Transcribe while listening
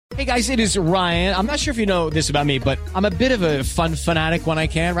Hey guys, it is Ryan. I'm not sure if you know this about me, but I'm a bit of a fun fanatic when I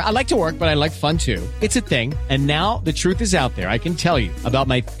can. I like to work, but I like fun too. It's a thing. And now the truth is out there. I can tell you about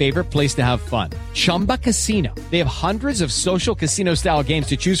my favorite place to have fun. Chumba Casino. They have hundreds of social casino style games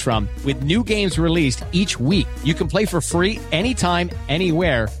to choose from with new games released each week. You can play for free anytime,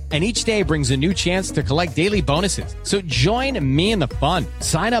 anywhere. And each day brings a new chance to collect daily bonuses. So join me in the fun.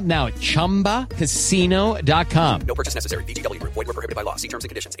 Sign up now at ChumbaCasino.com. No purchase necessary. VGW Group. Void where prohibited by law. See terms and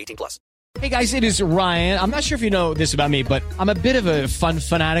conditions. 18+. Hey guys, it is Ryan. I'm not sure if you know this about me, but I'm a bit of a fun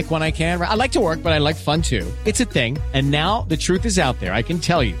fanatic when I can. I like to work, but I like fun too. It's a thing. And now the truth is out there. I can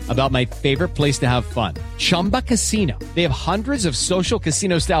tell you about my favorite place to have fun. Chumba Casino. They have hundreds of social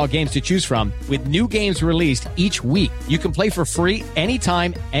casino style games to choose from with new games released each week. You can play for free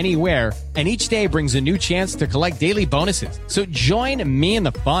anytime, anywhere. And each day brings a new chance to collect daily bonuses. So join me in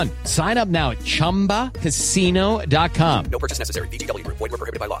the fun. Sign up now at ChumbaCasino.com. No purchase necessary. VGW Group. Void where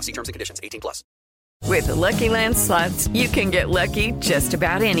prohibited by law. See terms and conditions. 18+. With the Lucky Land Slots, you can get lucky just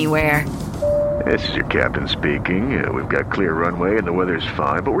about anywhere. This is your captain speaking. We've got clear runway and the weather's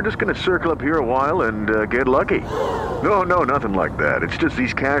fine, but we're just going to circle up here a while and get lucky. No, nothing like that. It's just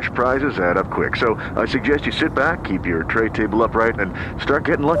these cash prizes add up quick. So I suggest you sit back, keep your tray table upright, and start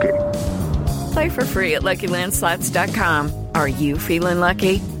getting lucky. Play for free at LuckyLandSlots.com. Are you feeling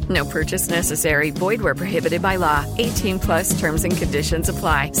lucky? No purchase necessary. Void where prohibited by law. 18+ terms and conditions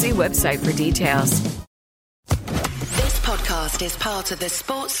apply. See website for details. This podcast is part of the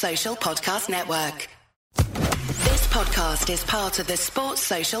Sports Social Podcast Network. This podcast is part of the Sports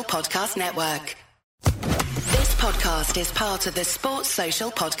Social Podcast Network. This podcast is part of the Sports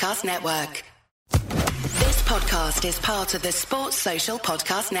Social Podcast Network. This podcast is part of the Sports Social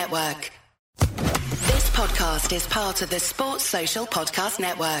Podcast Network. This podcast is part of the Sports Social Podcast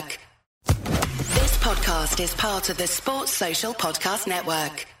Network. This podcast is part of the Sports Social Podcast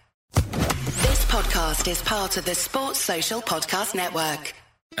Network. This podcast is part of the Sports Social Podcast Network.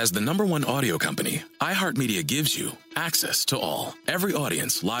 As the #1 audio company, iHeartMedia gives you access to all. Every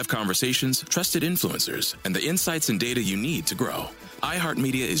audience, live conversations, trusted influencers, and the insights and data you need to grow.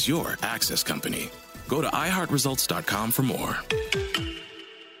 iHeartMedia is your access company. Go to iHeartResults.com for more.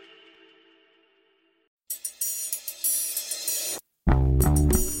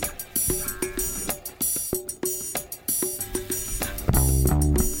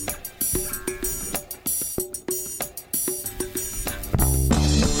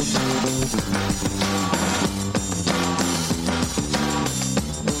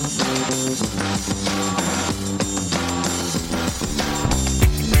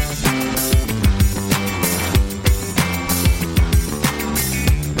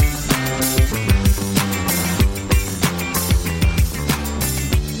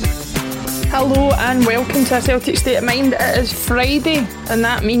 Hello and welcome to A Celtic State of Mind. It is Friday and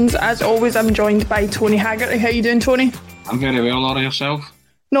that means, as always, I'm joined by Tony Haggerty. How you doing, Tony? I'm very well, Laura. Yourself?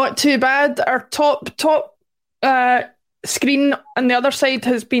 Not too bad. Our top screen on the other side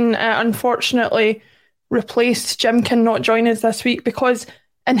has been unfortunately replaced. Jim cannot join us this week because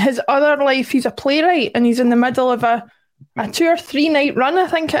in his other life he's a playwright and he's in the middle of a 2 or 3 night run, I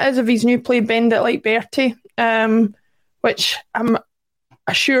think it is, of his new play Bend It Like Bertie, which I'm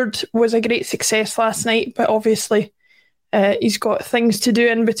assured was a great success last night, but obviously he's got things to do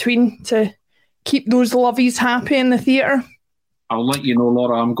in between to keep those lovies happy in the theatre. I'll let you know,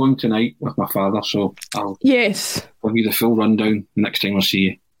 Laura, I'm going tonight with my father, so I'll give you the full rundown next time I see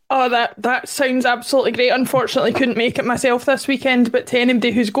you. Oh, that sounds absolutely great. Unfortunately, couldn't make it myself this weekend, but to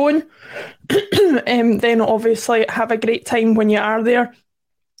anybody who's going, then obviously have a great time when you are there.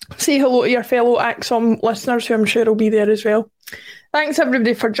 Say hello to your fellow AXOM listeners, who I'm sure will be there as well. Thanks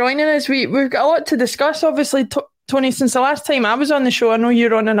everybody for joining us. We've got a lot to discuss. Obviously, Tony, since the last time I was on the show, I know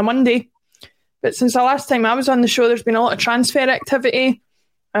you're on a Monday, but since the last time I was on the show, there's been a lot of transfer activity.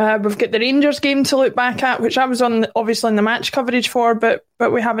 We've got the Rangers game to look back at, which I was on obviously in the match coverage for, but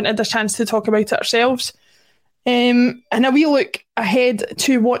we haven't had a chance to talk about it ourselves. And a wee look ahead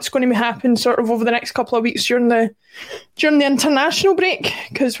to what's going to be happening sort of over the next couple of weeks during the international break,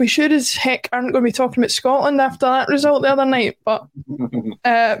 because we sure as heck aren't going to be talking about Scotland after that result the other night. But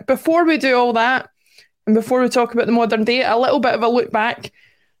before we do all that, and before we talk about the modern day, a little bit of a look back.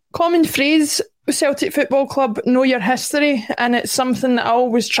 Common phrase with Celtic Football Club, know your history, and it's something that I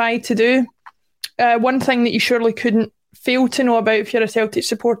always try to do. One thing that you surely couldn't fail to know about if you're a Celtic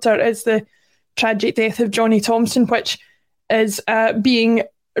supporter is the tragic death of Johnny Thompson, which is being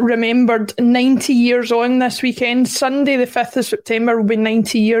remembered 90 years on this weekend. Sunday the 5th of September will be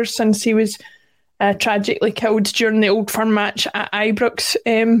 90 years since he was tragically killed during the Old Firm match at Ibrox.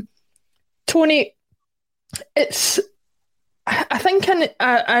 Tony, it's I think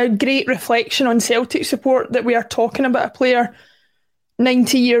a great reflection on Celtic support that we are talking about a player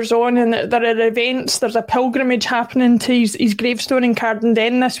 90 years on, and that there are events, there's a pilgrimage happening to his gravestone in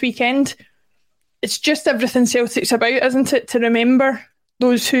Cardenden this weekend. It's just everything Celtic's about, isn't it, to remember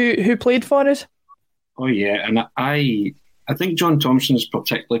those who played for us? Oh yeah, and I think John Thompson is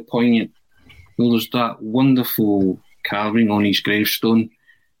particularly poignant. There's that wonderful carving on his gravestone,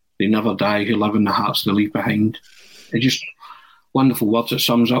 "They never die who live in the hearts they leave behind." It's just wonderful words. It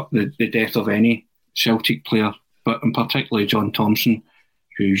sums up the death of any Celtic player, but in particularly John Thompson,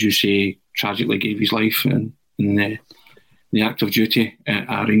 who, as you say, tragically gave his life in the act of duty at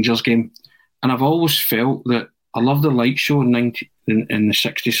a Rangers game. And I've always felt that I love the light show in the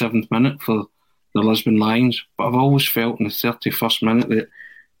 67th minute for the Lisbon Lions, but I've always felt in the 31st minute that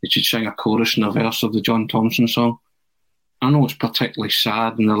they should sing a chorus and a verse of the John Thompson song. I know it's particularly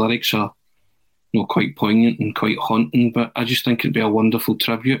sad and the lyrics are quite poignant and quite haunting, but I just think it'd be a wonderful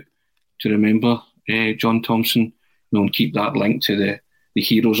tribute to remember John Thompson, and keep that link to the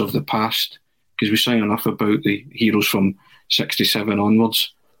heroes of the past, because we sing enough about the heroes from 67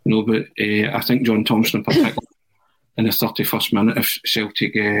 onwards, but I think John Thompson in particular, in the 31st minute, if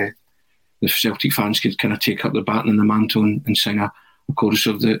Celtic fans could kind of take up the baton and the mantle and sing a chorus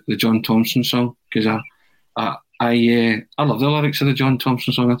of the John Thompson song, because I love the lyrics of the John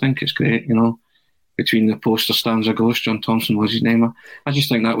Thompson song. I think it's great, between the poster stands a ghost, John Thompson was his name. I just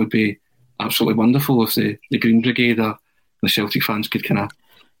think that would be absolutely wonderful if the Green Brigade or the Celtic fans could kind of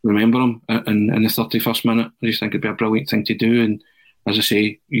remember him in the 31st minute. I just think it'd be a brilliant thing to do. And as I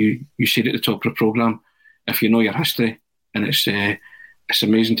say, you said at the top of the programme, if you know your history, and it's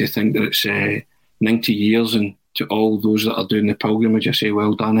amazing to think that it's 90 years, and to all those that are doing the pilgrimage, I say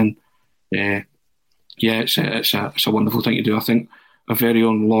well done. And it's a wonderful thing to do. I think our very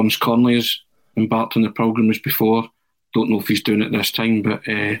own Lawrence Conley has embarked on the pilgrimage before. Don't know if he's doing it this time, but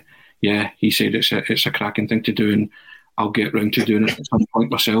he said it's a cracking thing to do, and I'll get round to doing it at some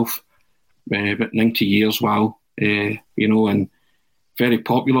point myself. But 90 years, wow. And very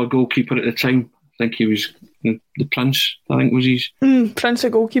popular goalkeeper at the time. I think he was the Prince, I think was his... Prince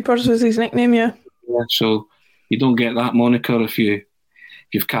of Goalkeepers was his nickname, yeah. So you don't get that moniker if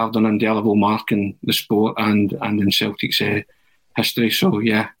you've carved an indelible mark in the sport and in Celtic's history. So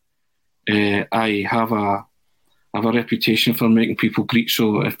I have a reputation for making people greet.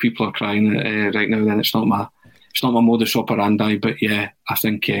 So if people are crying right now, then it's not my modus operandi. But I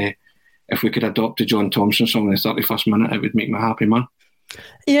think if we could adopt the John Thompson song in the 31st minute, it would make me happy, man.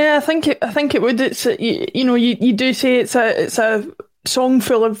 Yeah, I think it would. It's you do say it's a song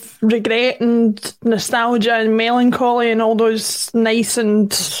full of regret and nostalgia and melancholy and all those nice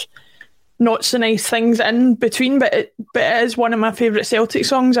and not so nice things in between. But it is one of my favourite Celtic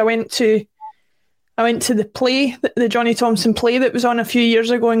songs. I went to the play, the Johnny Thompson play that was on a few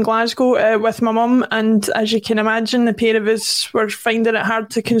years ago in Glasgow with my mum, and as you can imagine, the pair of us were finding it hard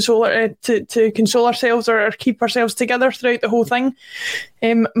to console ourselves or keep ourselves together throughout the whole thing.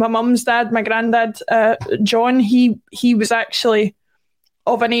 My mum's dad, my granddad, John, he was actually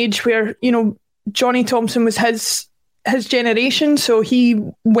of an age where Johnny Thompson was his generation, so he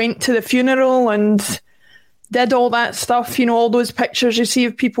went to the funeral and did all that stuff, all those pictures you see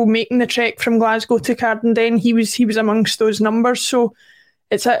of people making the trek from Glasgow to Cardenden. He was amongst those numbers. So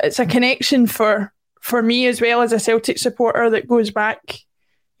it's a connection for me as well as a Celtic supporter that goes back,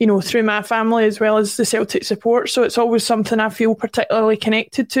 through my family as well as the Celtic support. So it's always something I feel particularly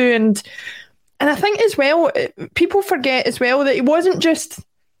connected to. And I think as well, people forget as well that he wasn't just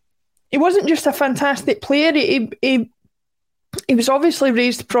a fantastic player. He was obviously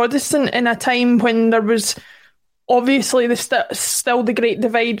raised Protestant in a time when there was obviously still the great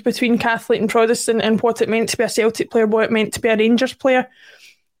divide between Catholic and Protestant, and what it meant to be a Celtic player, what it meant to be a Rangers player.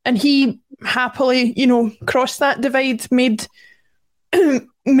 And he happily, crossed that divide, made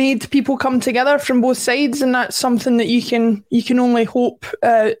people come together from both sides, and that's something that you can only hope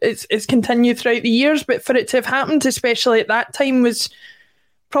is continued throughout the years. But for it to have happened, especially at that time, was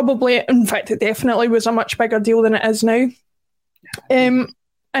probably, in fact, it definitely was a much bigger deal than it is now.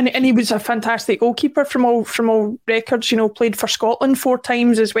 And he was a fantastic goalkeeper from all records. Played for Scotland 4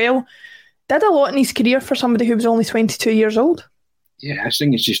 times as well. Did a lot in his career for somebody who was only 22 years old. Yeah, I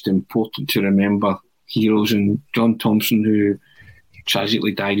think it's just important to remember heroes, and John Thompson, who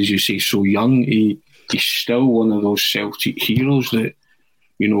tragically died, as you say, so young. He's still one of those Celtic heroes that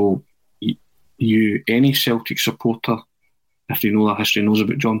any Celtic supporter, if they know their history, knows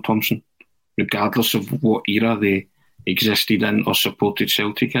about John Thompson, regardless of what era they existed in or supported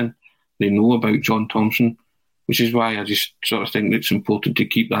Celtic in. They know about John Thompson, which is why I just sort of think it's important to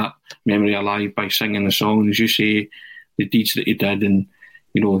keep that memory alive by singing the song. As you say, the deeds that he did, and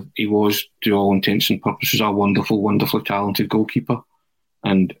he was, to all intents and purposes, a wonderful, wonderfully talented goalkeeper,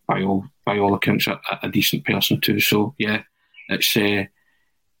 and by all accounts, a decent person too. So yeah, it's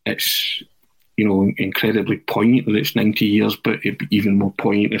incredibly poignant that it's 90 years, but it'd be even more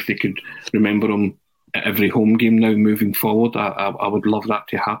poignant if they could remember him at every home game now moving forward. I would love that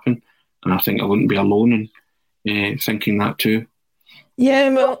to happen, and I think I wouldn't be alone in thinking that too. Yeah,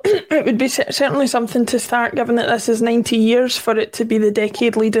 well, it would be certainly something to start, given that this is 90 years, for it to be the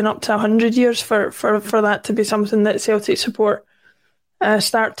decade leading up to 100 years, for that to be something that Celtic support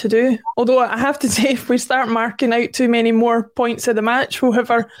start to do. Although I have to say, if we start marking out too many more points of the match, we'll have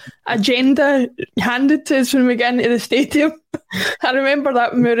our agenda handed to us when we get into the stadium. I remember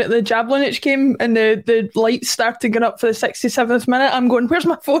that when we were at the Jablonec game and the lights started going up for the 67th minute. I'm going, where's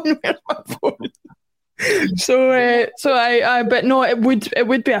my phone? Where's my phone? But no, it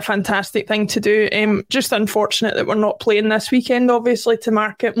would be a fantastic thing to do. Just unfortunate that we're not playing this weekend, obviously, to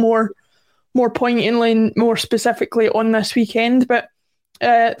mark it more poignantly and more specifically on this weekend. But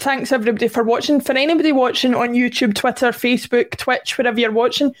thanks everybody for watching. For anybody watching on YouTube, Twitter, Facebook, Twitch, wherever you're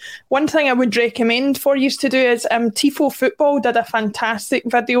watching, one thing I would recommend for you to do is Tifo Football did a fantastic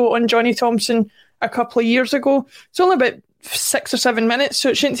video on Johnny Thompson a couple of years ago. It's only about 6 or 7 minutes, so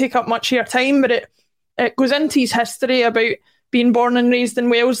it shouldn't take up much of your time, but it goes into his history about being born and raised in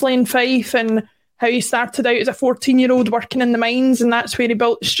Wellesley and Fife, and how he started out as a 14-year-old working in the mines, and that's where he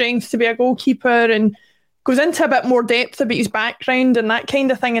built the strength to be a goalkeeper, and goes into a bit more depth about his background and that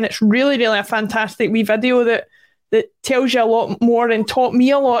kind of thing. And it's really, really a fantastic wee video that tells you a lot more and taught me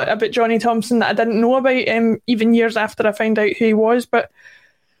a lot about Johnny Thompson that I didn't know about, even years after I found out who he was. But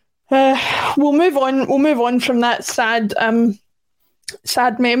we'll move on from that sad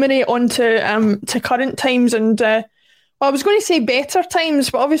memory onto to current times, and well, I was going to say better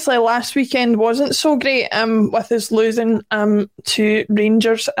times, but obviously last weekend wasn't so great with us losing to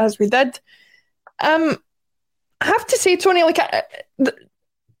Rangers as we did. I have to say, Tony, we get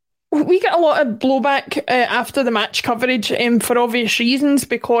a lot of blowback after the match coverage for obvious reasons,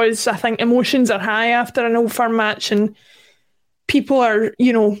 because I think emotions are high after an Old Firm match, and people are,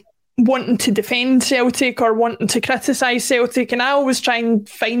 wanting to defend Celtic or wanting to criticise Celtic, and I always try and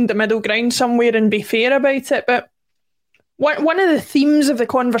find the middle ground somewhere and be fair about it. But one of the themes of the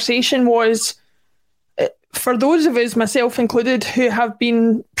conversation was, for those of us, myself included, who have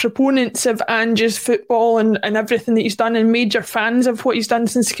been proponents of Ange's football and everything that he's done, and major fans of what he's done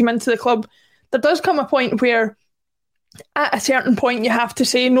since he came into the club, there does come a point where at a certain point you have to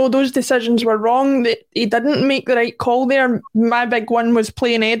say, no, those decisions were wrong, that he didn't make the right call there. My big one was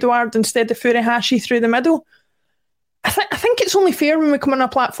playing Edouard instead of Furuhashi through the middle. I think it's only fair when we come on a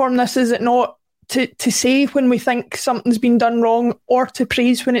platform this, is it not, to say when we think something's been done wrong, or to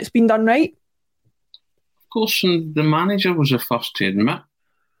praise when it's been done right? Of course, and the manager was the first to admit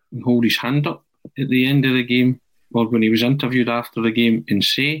and hold his hand up at the end of the game, or when he was interviewed after the game, and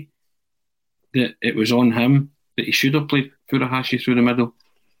say that it was on him, that he should have played Furuhashi through the middle.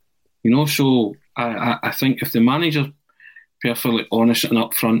 So I think if the manager's perfectly honest and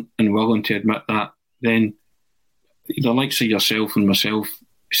upfront and willing to admit that, then the likes of yourself and myself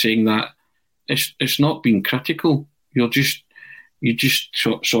saying that, it's not being critical. You're just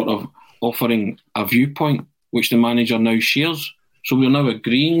sort of offering a viewpoint which the manager now shares. So we're now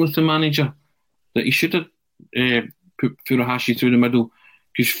agreeing with the manager that he should have put Furuhashi through the middle,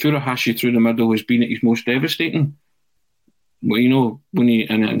 because Furuhashi through the middle has been at his most devastating. Well, when he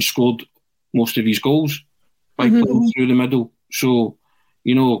and scored most of his goals by playing through the middle. So,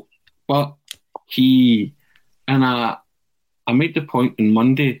 but he, and I made the point on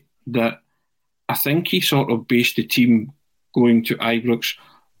Monday that I think he sort of based the team going to Ibrox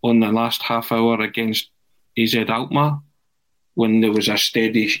on the last half hour against AZ Alkmaar, when there was a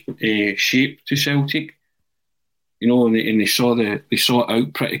steady shape to Celtic, and they saw it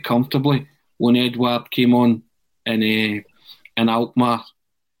out pretty comfortably when Edouard came on in Alkmaar,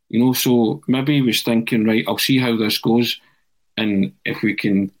 So maybe he was thinking, right, I'll see how this goes, and if we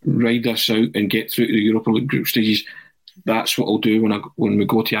can ride this out and get through to the Europa League group stages, that's what I'll do when we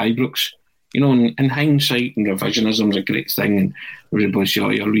go to Ibrox. In hindsight, and revisionism is a great thing, and everybody says,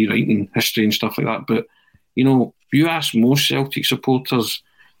 you're rewriting history and stuff like that. But, you ask most Celtic supporters,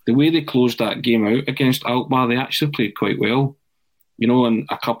 the way they closed that game out against Alkmaar, they actually played quite well. And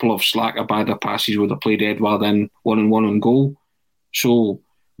a couple of slacker, badder passes would have played Edouard in 1-1 on goal. So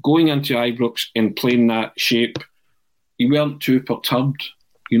going into Ibrox and playing that shape, you weren't too perturbed,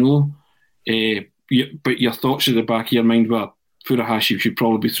 but your thoughts at the back of your mind were, Furuhashi should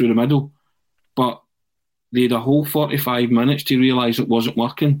probably be through the middle. But they had a whole 45 minutes to realise it wasn't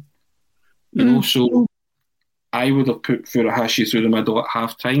working. So I would have put Furuhashi through the middle at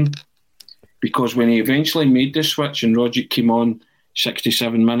half-time, because when he eventually made the switch and Rogic came on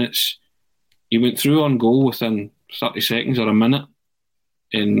 67 minutes, he went through on goal within 30 seconds or a minute,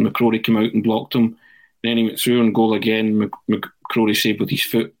 and McCrory came out and blocked him. Then he went through on goal again, McCrory saved with his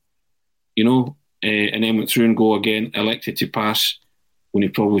foot, and then went through and goal again, elected to pass when he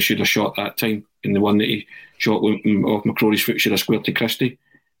probably should have shot that time, and the one that he shot off McCrory's foot should have squared to Christie.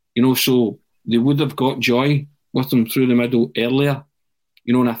 So they would have got joy with him through the middle earlier.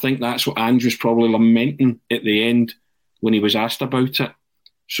 And I think that's what Ange was probably lamenting at the end when he was asked about it.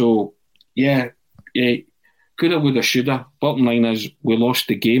 So, yeah, coulda, woulda, shoulda. Bottom line is, we lost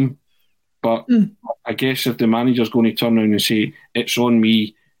the game. But I guess if the manager's going to turn around and say, it's on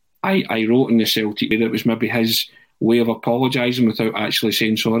me, I wrote in the Celtic that it was maybe his way of apologising without actually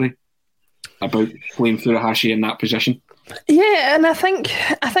saying sorry about playing Furuhashi in that position. Yeah, and I think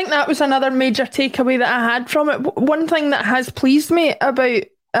that was another major takeaway that I had from it. One thing that has pleased me about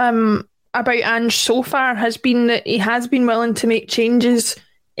Ange so far has been that he has been willing to make changes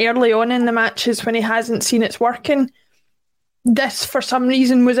early on in the matches when he hasn't seen it's working. This, for some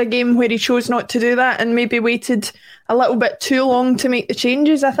reason, was a game where he chose not to do that and maybe waited a little bit too long to make the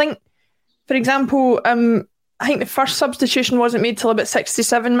changes. I think, for example, I think the first substitution wasn't made till about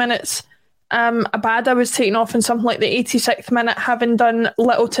 67 minutes. Abada was taken off in something like the 86th minute, having done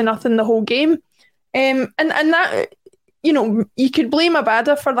little to nothing the whole game. And that, you could blame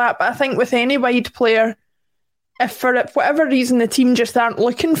Abada for that, but I think with any wide player, if for whatever reason the team just aren't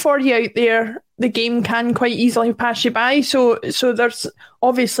looking for you out there, the game can quite easily pass you by. So there's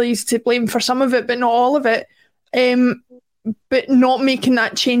obviously he's to blame for some of it, but not all of it. But not making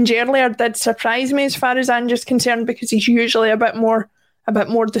that change earlier did surprise me as far as Ange is concerned, because he's usually a bit more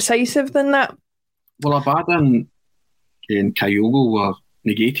decisive than that. Well, Abada and Kyogo were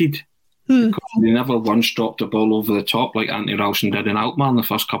negated because they never once dropped the ball over the top like Anthony Ralston did in Alkmaar in the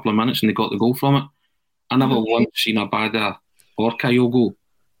first couple of minutes, and they got the goal from it. I never once seen Abada or Kyogo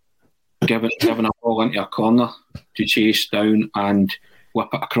giving a ball into a corner to chase down and whip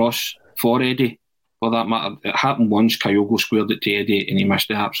it across for Eddie. For that matter, it happened once. Kyogo squared it to Eddie and he missed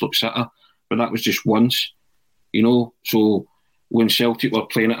the absolute sitter, but that was just once, So when Celtic were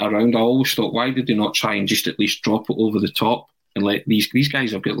playing it around, I always thought, why did they not try and just at least drop it over the top and let these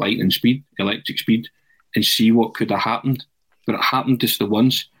guys have got lightning speed, electric speed, and see what could have happened? But it happened just the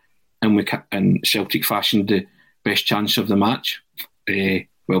once, and Celtic fashioned the best chance of the match.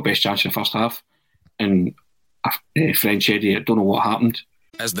 Best chance of the first half, and French Eddie, I don't know what happened.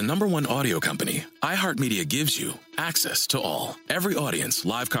 As the #1 audio company, iHeartMedia gives you access to all. Every audience,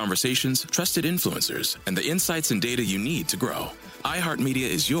 live conversations, trusted influencers, and the insights and data you need to grow. iHeartMedia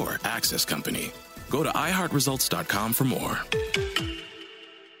is your access company. Go to iHeartResults.com for more.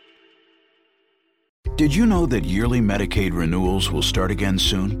 Did you know that yearly Medicaid renewals will start again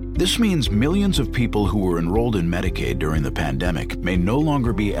soon? This means millions of people who were enrolled in Medicaid during the pandemic may no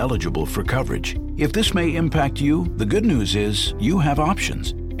longer be eligible for coverage. If this may impact you, the good news is you have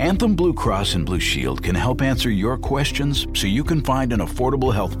options. Anthem Blue Cross and Blue Shield can help answer your questions so you can find an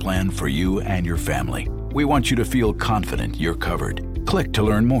affordable health plan for you and your family. We want you to feel confident you're covered. Click to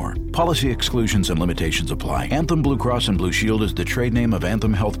learn more. Policy exclusions and limitations apply. Anthem Blue Cross and Blue Shield is the trade name of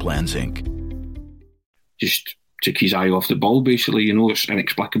Anthem Health Plans, Inc. Just took his eye off the ball, basically. It's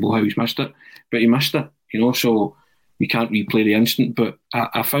inexplicable how he's missed it, but he missed it, so we can't replay the incident. But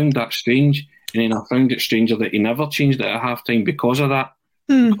I found that strange, and then I found it stranger that he never changed it at half-time because of that.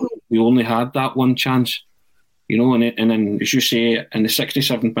 We only had that one chance, and then, as you say, in the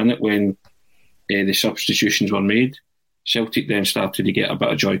 67th minute when the substitutions were made, Celtic then started to get a bit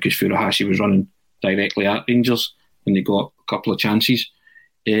of joy because Furuhashi was running directly at Rangers, and they got a couple of chances.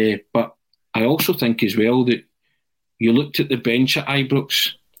 But I also think as well that you looked at the bench at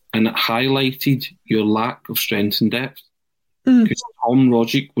Ibrox and it highlighted your lack of strength and depth. Because Tom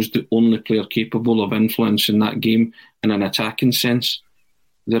Rogic was the only player capable of influencing that game in an attacking sense.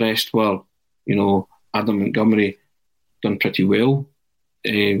 The rest were, Adam Montgomery done pretty well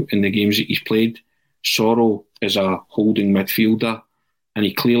in the games that he's played. Sorrow is a holding midfielder and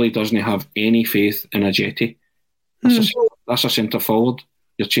he clearly doesn't have any faith in Ajeti. That's a centre forward.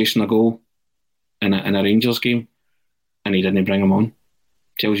 You're chasing a goal in a Rangers game, and he didn't bring him on.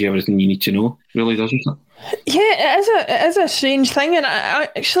 Tells you everything you need to know, really, doesn't it? Yeah, it is a strange thing, and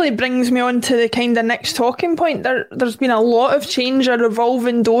it actually brings me on to the kind of next talking point. There's been a lot of change, a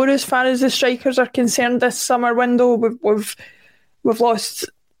revolving door as far as the strikers are concerned this summer window. We've lost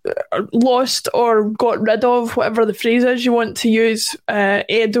or got rid of, whatever the phrase is you want to use,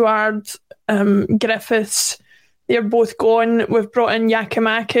 Edouard, Griffiths. they're both gone. We've brought in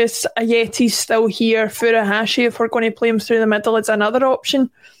Giakoumakis, Ayeti's still here, Furuhashi, if we're going to play him through the middle, is another option.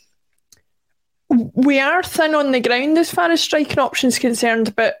 We are thin on the ground as far as striking options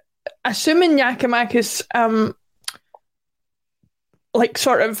concerned, but assuming Giakoumakis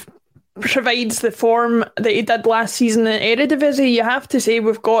sort of provides the form that he did last season in Eredivisie, you have to say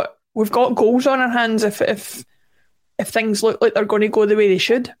we've got goals on our hands if things look like they're going to go the way they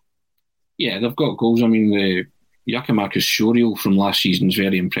should. Yeah, they've got goals. I mean, the Giakoumakis showreel from last season is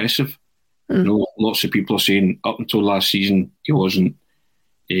very impressive. You know, lots of people are saying up until last season he wasn't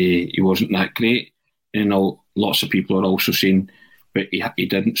that great. You know, lots of people are also saying, but he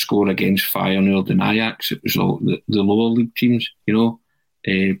didn't score against Feyenoord and Ajax. It was all the lower league teams, you know.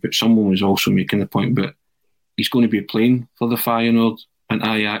 But someone was also making the point, but he's going to be playing for the Feyenoord and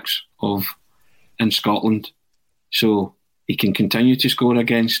Ajax in Scotland, so he can continue to score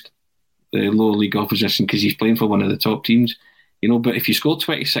against the lower league opposition because he's playing for one of the top teams, you know. But if you score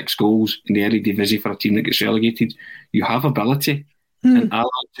 26 goals in the Eredivisie for a team that gets relegated, you have ability. And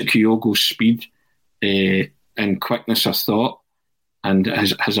Alex Kyogo's speed and quickness of thought and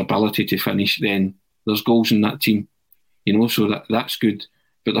his ability to finish, then there's goals in that team, you know. So that's good,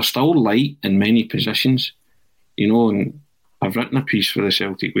 but they're still light in many positions, you know. And I've written a piece for the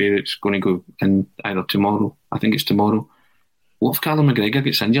Celtic where it's going to go in either tomorrow. I think it's tomorrow. What if Callum McGregor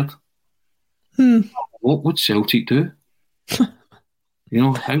gets injured? What would Celtic do? You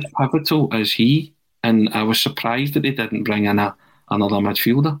know, how pivotal is he? And I was surprised that they didn't bring in another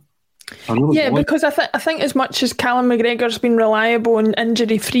midfielder. Because I think as much as Callum McGregor's been reliable and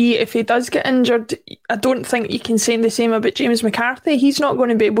injury-free, if he does get injured, I don't think you can say the same about James McCarthy. He's not going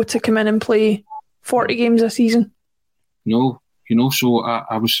to be able to come in and play 40 games a season. No, you know, so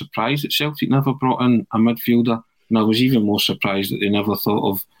I was surprised that Celtic never brought in a midfielder, and I was even more surprised that they never thought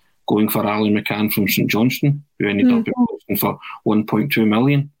of going for Ali McCann from St Johnstone, who ended up in for 1.2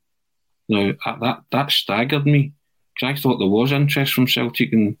 million. Now, that staggered me, because I thought there was interest from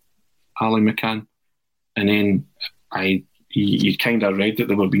Celtic in Ali McCann, and then you kind of read that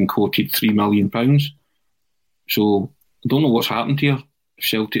they were being quoted £3 million. So I don't know what's happened here. If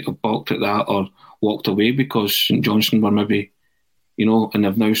Celtic have balked at that or walked away because St Johnstone were maybe, you know, and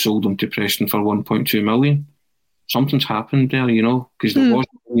they've now sold them to Preston for 1.2 million. Something's happened there, you know, because there was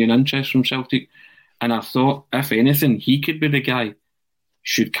an interest from Celtic, and I thought, if anything, he could be the guy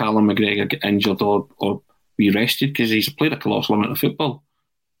should Callum McGregor get injured or be rested, because he's played a colossal amount of football.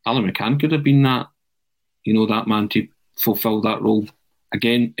 Ali McCann could have been that, you know, that man to fulfil that role.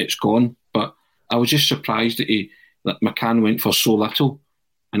 Again, it's gone, but I was just surprised that McCann went for so little,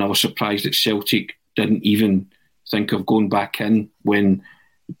 and I was surprised that Celtic didn't even think of going back in when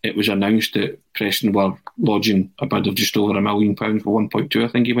it was announced that Preston were lodging a bid of just over £1 million for 1.2, I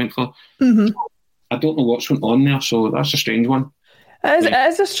think he went for. I don't know what's went on there, so that's a strange one. It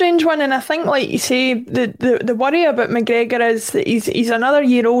is a strange one, and I think, like you say, the worry about McGregor is that he's another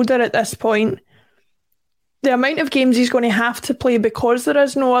year older at this point. The amount of games he's going to have to play because there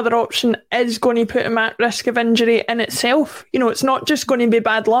is no other option is going to put him at risk of injury in itself. You know, it's not just going to be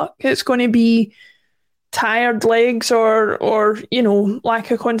bad luck, it's going to be tired legs or you know, lack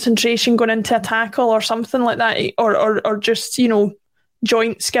of concentration going into a tackle or something like that, or just, you know,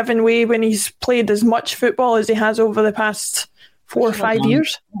 joints giving way when he's played as much football as he has over the past 4 or 5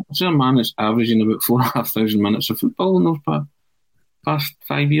 years. Is there a man that's averaging about 4,500 minutes of football in those past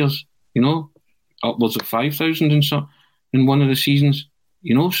 5 years? You know, upwards of 5,000 in one of the seasons.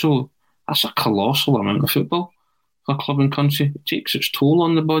 You know, so that's a colossal amount of football for club and country. It takes its toll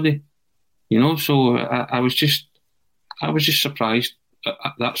on the body. You know, so I was just surprised.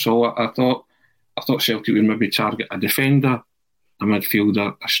 That's all. I thought Celtic would maybe target a defender, a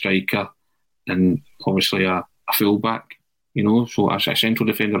midfielder, a striker, and obviously a fullback. You know, so a central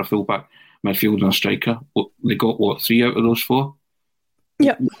defender, a fullback, midfielder, and a striker. They got 3 out of those 4.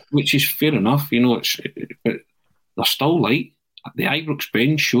 Yeah, which is fair enough. You know, but they're still light. The Ibrox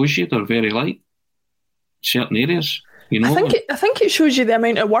bench shows you they're very light in certain areas. You know, I think it shows you the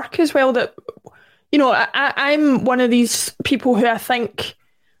amount of work as well. That, you know, I'm one of these people who I think,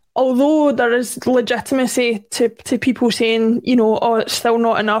 although there is legitimacy to people saying, you know, oh, it's still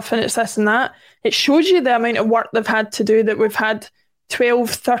not enough and it's this and that, it shows you the amount of work they've had to do, that we've had 12,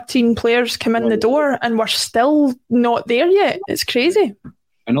 13 players come in the door and we're still not there yet. It's crazy.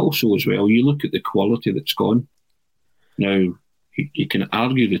 And also as well, you look at the quality that's gone. Now, you can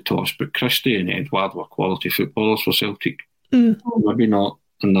argue the toss, but Christie and Edouard were quality footballers for Celtic. Maybe not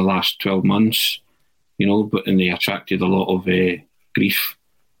in the last 12 months, you know, but they attracted a lot of grief,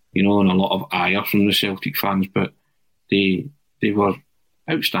 you know, and a lot of ire from the Celtic fans, but they were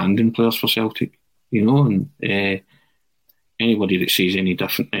outstanding players for Celtic. and anybody that says any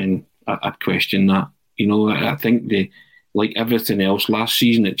different, then I'd question that. I think like everything else last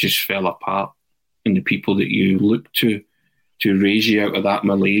season, it just fell apart, and the people that you look to raise you out of that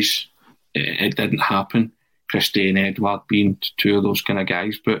malaise, it didn't happen. Christie and Edward being two of those kind of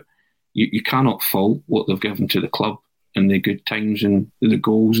guys, but you cannot fault what they've given to the club and the good times and the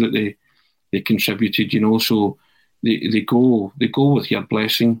goals that they contributed. So they go with your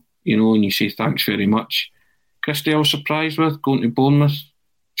blessing, and you say thanks very much. Christie, I was surprised with going to Bournemouth,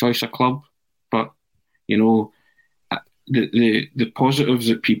 choice of club, but the positives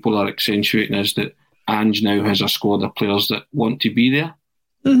that people are accentuating is that Ange now has a squad of players that want to be there.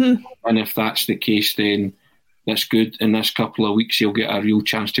 Mm-hmm. And if that's the case, then that's good. In this couple of weeks, he'll get a real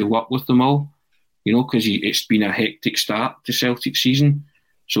chance to work with them all, because it's been a hectic start to Celtic season.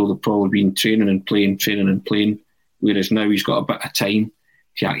 So they've probably been training and playing, whereas now he's got a bit of time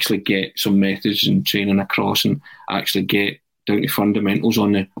to actually get some methods and training across and actually get down to fundamentals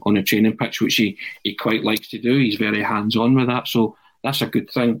on the training pitch, which he quite likes to do. He's very hands-on with that. So that's a good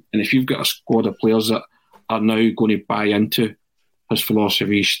thing. And if you've got a squad of players that are now going to buy into his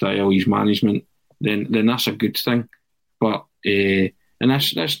philosophy, his style, his management, then that's a good thing. But and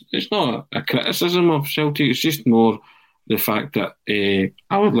that's it's not a criticism of Celtic. It's just more the fact that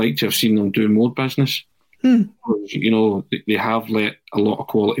I would like to have seen them do more business. They have let a lot of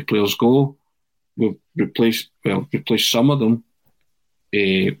quality players go. We've replaced some of them.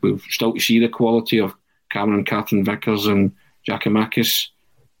 We've still to see the quality of Cameron Carter-Vickers and Giakoumakis,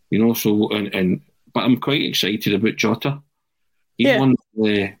 but I'm quite excited about Jota. He's one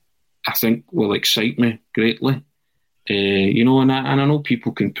that I think will excite me greatly. And I know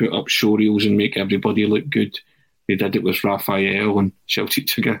people can put up showreels and make everybody look good. They did it with Raphael and Celtic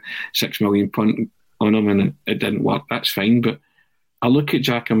took a £6 million punt on him and it didn't work. That's fine, but I look at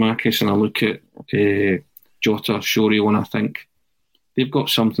Giakoumakis and I look at Jota, showreel, and I think they've got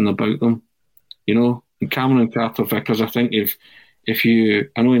something about them, And Cameron Carter-Vickers, I think I know he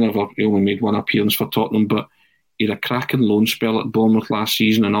only made one appearance for Tottenham, but he had a cracking loan spell at Bournemouth last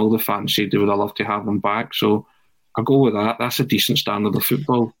season, and all the fans said they would have loved to have him back. So I'll go with that. That's a decent standard of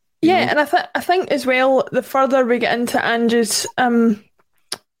football. Yeah, and I think as well, the further we get into Ange's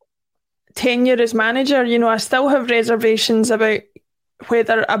tenure as manager, I still have reservations about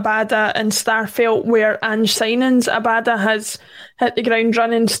whether Abada and Starfelt were Ange signings. Abada has hit the ground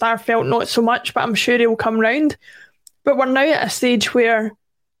running, Starfelt not so much, but I'm sure he'll come round. But we're now at a stage where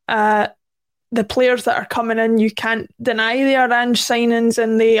the players that are coming in, you can't deny they are Ange signings,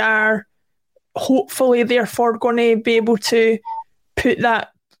 and they are hopefully therefore going to be able to put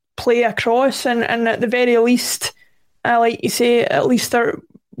that play across. And at the very least, like you say, at least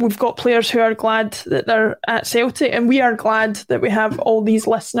we've got players who are glad that they're at Celtic, and we are glad that we have all these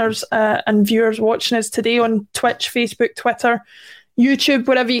listeners and viewers watching us today on Twitch, Facebook, Twitter, YouTube,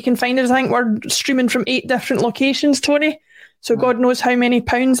 wherever you can find us. I think we're streaming from 8 different locations, Tony. So God knows how many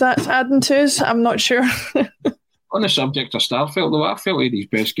pounds that's adding to us. I'm not sure. On the subject of Starfelt, though, I felt he had his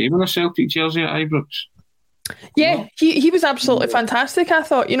best game in a Celtic jersey at Ibrox. Yeah, he was absolutely fantastic, I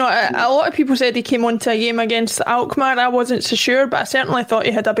thought. A lot of people said he came onto a game against Alkmaar. I wasn't so sure, but I certainly thought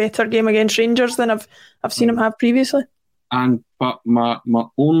he had a better game against Rangers than I've seen him have previously. But my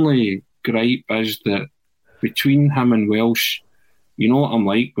only gripe is that between him and Welsh, you know what I'm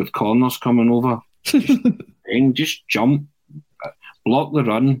like with corners coming over? Just jump, block the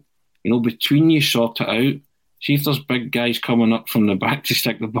run, between you sort it out. See if there's big guys coming up from the back to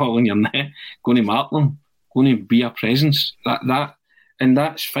stick the ball in your net, going to mark them, going to be a presence. And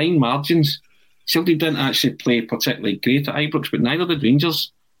that's fine margins. Celtic didn't actually play particularly great at Ibrox, but neither did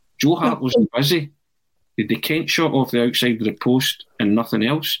Rangers. Joe Hart was busy. The Kent shot off the outside of the post and nothing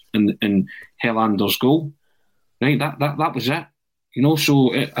else, and Hellander's goal. Right, that was it.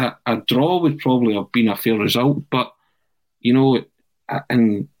 So a draw would probably have been a fair result, but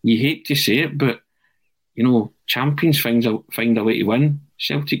and you hate to say it, but champions find a way to win.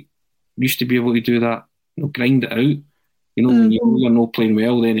 Celtic used to be able to do that, grind it out. When you're not playing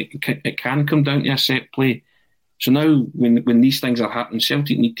well, then it can come down to a set play. So now, when these things are happening,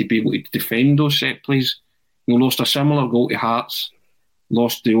 Celtic need to be able to defend those set plays. Lost a similar goal to Hearts,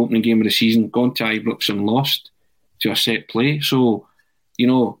 lost the opening game of the season, gone to Ibrox and lost to a set play. So,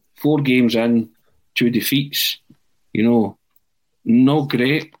 4 games in, 2 defeats, not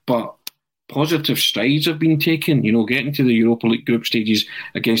great, but positive strides have been taken. Getting to the Europa League group stages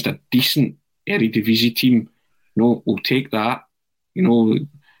against a decent Eredivisie team, we'll take that.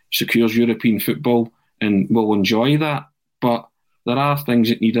 Secures European football, and we'll enjoy that. But there are things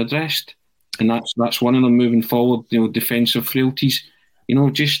that need addressed, and that's one of them moving forward. Defensive frailties.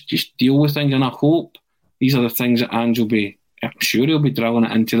 just deal with things. And I hope these are the things that Ange will be, I'm sure he'll be drilling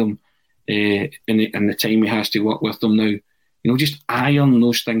it into them in the time he has to work with them now. Just iron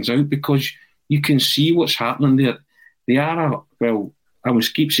those things out, because you can see what's happening there. They are, I was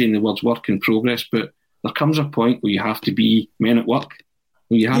keep saying the words work in progress, but there comes a point where you have to be men at work.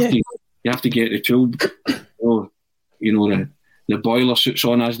 You have to get the tool, the boiler suits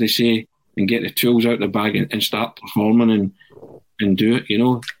on, as they say, and get the tools out of the bag and start performing and do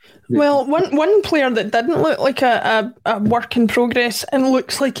it. Well, one player that didn't look like a work in progress and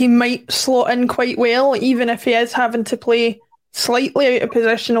looks like he might slot in quite well, even if he is having to play slightly out of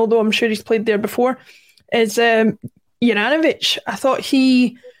position, although I'm sure he's played there before, is Juranovic. I thought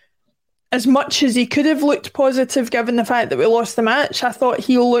he, as much as he could have looked positive given the fact that we lost the match, I thought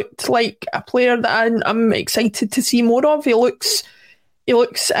he looked like a player that I'm excited to see more of. He looks.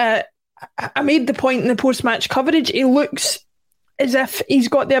 I made the point in the post-match coverage, he looks as if he's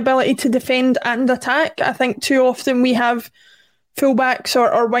got the ability to defend and attack. I think too often we have fullbacks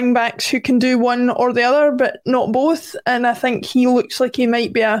or wing-backs who can do one or the other, but not both. And I think he looks like he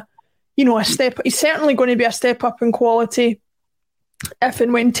might be a step. He's certainly going to be a step up in quality if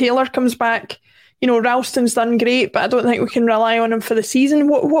and when Taylor comes back. Ralston's done great, but I don't think we can rely on him for the season.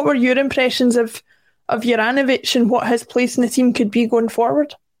 What were your impressions of Juranovic and what his place in the team could be going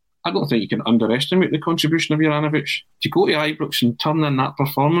forward? I don't think you can underestimate the contribution of Juranovic. To go to Ibrox and turn in that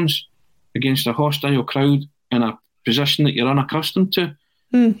performance against a hostile crowd in a position that you're unaccustomed to.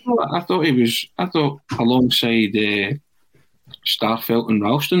 I thought alongside Starfelt and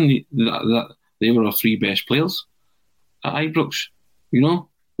Ralston, that they were our three best players at Ibrox,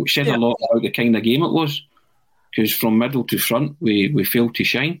 which said a lot about the kind of game it was, because from middle to front we failed to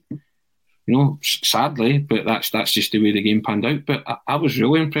shine. Sadly, but that's just the way the game panned out. But I was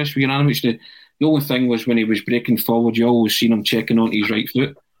really impressed with Juranovic. The only thing was when he was breaking forward, you always seen him checking onto his right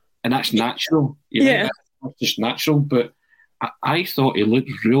foot, and that's natural. That's just natural. But I thought he looked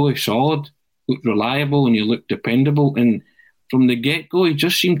really solid, looked reliable, and he looked dependable. And from the get-go, he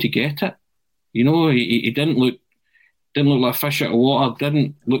just seemed to get it. He didn't look like a fish out of water.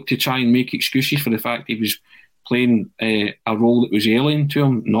 Didn't look to try and make excuses for the fact he was playing a role that was alien to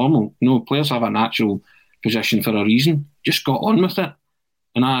him. Normal. Players have a natural position for a reason. Just got on with it.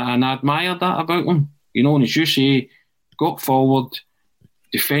 And I admired that about him. And as you say, got forward,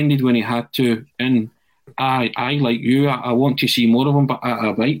 defended when he had to. And I like you, I want to see more of him, but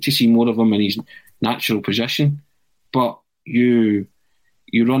I'd like to see more of him in his natural position. But you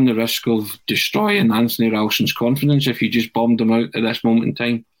run the risk of destroying Anthony Ralston's confidence if you just bombed him out at this moment in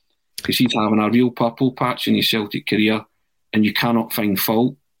time, because he's having a real purple patch in his Celtic career, and you cannot find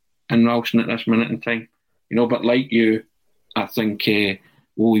fault in Ralston at this minute in time. But like you, I think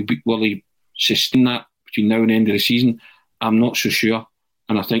will he sustain that between now and the end of the season? I'm not so sure,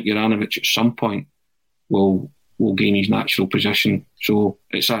 and I think Juranovic at some point will gain his natural position. So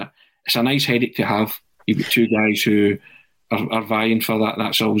it's a nice headache to have. You've got two guys who are vying for that.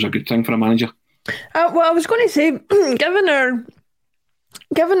 That's always a good thing for a manager. Well, I was going to say, given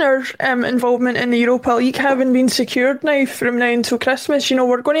our involvement in the Europa League having been secured now from now until Christmas,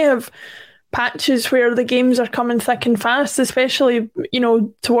 we're going to have patches where the games are coming thick and fast, especially,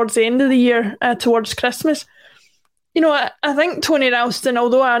 towards the end of the year, towards Christmas. I think Tony Ralston,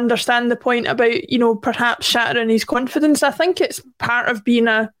 although I understand the point about, perhaps shattering his confidence, I think it's part of being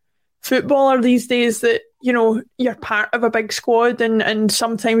a footballer these days that, you're part of a big squad and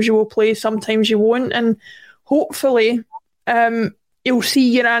sometimes you will play, sometimes you won't. And hopefully, you'll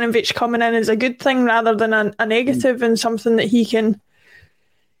see Juranovic coming in as a good thing rather than a negative, and something that he can,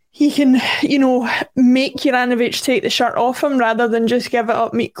 make Juranovic take the shirt off him rather than just give it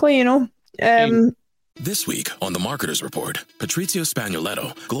up meekly, This week on The Marketer's Report, Patrizio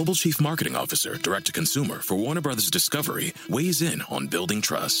Spagnoletto, Global Chief Marketing Officer, Direct-to-Consumer for Warner Brothers Discovery, weighs in on building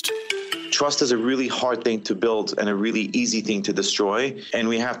trust. Trust is a really hard thing to build and a really easy thing to destroy, and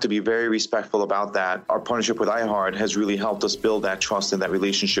we have to be very respectful about that. Our partnership with iHeart has really helped us build that trust and that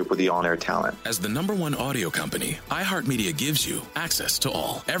relationship with the on-air talent. As the #1 audio company, iHeartMedia gives you access to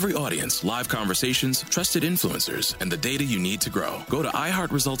all. Every audience, live conversations, trusted influencers, and the data you need to grow. Go to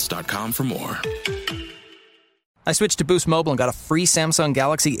iHeartResults.com for more. I switched to Boost Mobile and got a free Samsung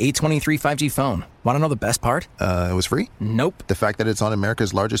Galaxy A23 5G phone. Want to know the best part? It was free? Nope. The fact that it's on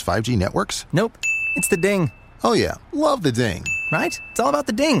America's largest 5G networks? Nope. It's the ding. Oh yeah, love the ding. Right? It's all about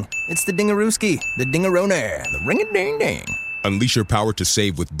the ding. It's the dingarooski, the dingarone, the ring-a-ding-ding. Unleash your power to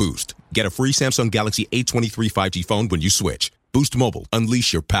save with Boost. Get a free Samsung Galaxy A23 5G phone when you switch. Boost Mobile.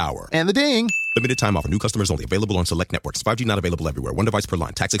 Unleash your power. And the ding. Limited time offer. New customers only. Available on select networks. 5G not available everywhere. One device per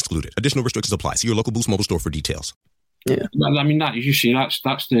line. Tax excluded. Additional restrictions apply. See your local Boost Mobile store for details. Yeah. I mean, that, as you say,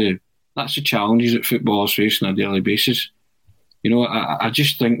 that's the challenges that footballers face on a daily basis. You know, I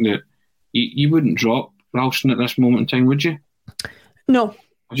just think that you wouldn't drop Ralston at this moment in time, would you? No.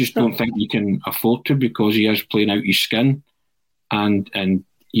 I just don't think you can afford to, because he is playing out his skin, and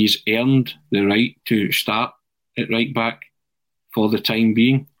he's earned the right to start at right back for the time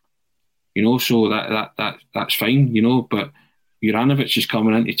being. You know, so that's fine, you know, but Juranovic is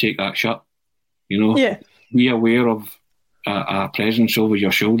coming in to take that shot. You know, be aware of a presence over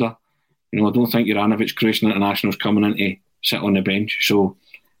your shoulder. You know, I don't think Juranovic, Croatian international, is coming in to sit on the bench. So,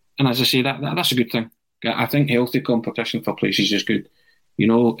 and as I say, that's a good thing. I think healthy competition for places is good. You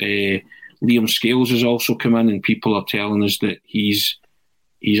know, Liam Scales has also come in, and people are telling us that he's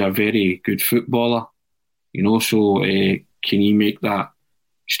a very good footballer. You know, so can he make that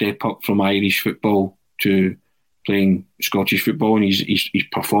step up from Irish football to playing Scottish football? And he's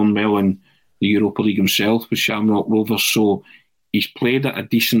performed well in the Europa League himself with Shamrock Rovers, so he's played at a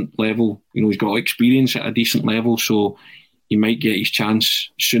decent level. You know, he's got experience at a decent level, so he might get his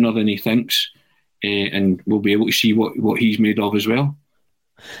chance sooner than he thinks, and we'll be able to see what he's made of as well.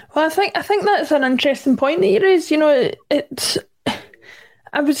 Well, I think that's an interesting point that you raised. You know,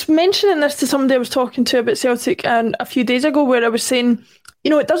 I was mentioning this to somebody I was talking to about Celtic a few days ago, where I was saying, you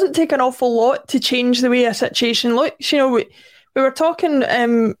know, it doesn't take an awful lot to change the way a situation looks. You know, we were talking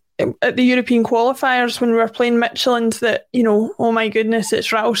at the European qualifiers when we were playing Midtjylland that, you know, oh my goodness,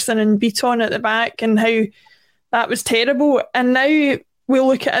 it's Ralston and Beaton at the back, and how that was terrible. And now we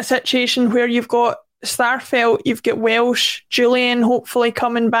look at a situation where you've got Starfelt, you've got Welsh, Julian hopefully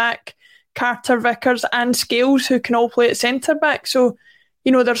coming back, Carter, Vickers and Scales, who can all play at centre-back. So,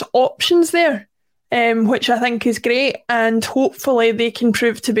 you know, there's options there, which I think is great, and hopefully they can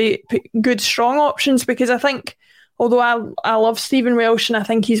prove to be good, strong options, because I think, although I love Stephen Welsh and I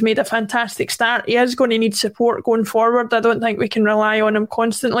think he's made a fantastic start, he is going to need support going forward. I don't think we can rely on him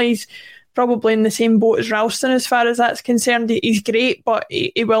constantly. He's probably in the same boat as Ralston as far as that's concerned. He's great, but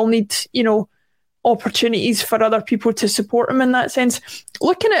he will need, you know, opportunities for other people to support him in that sense.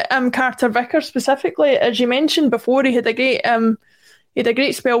 Looking at Carter Vickers specifically, as you mentioned before, he had a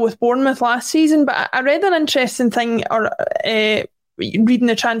great spell with Bournemouth last season, but I read an interesting thing, or reading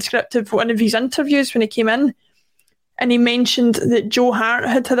the transcript of one of his interviews when he came in, and he mentioned that Joe Hart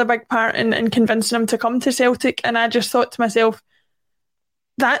had a big part in convincing him to come to Celtic, and I just thought to myself,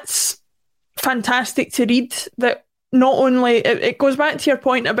 that's fantastic to read. That not only, it goes back to your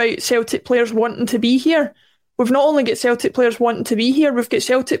point about Celtic players wanting to be here. We've not only got Celtic players wanting to be here, we've got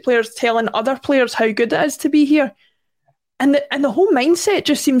Celtic players telling other players how good it is to be here. And the whole mindset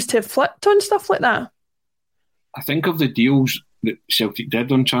just seems to have flipped on stuff like that. I think of the deals that Celtic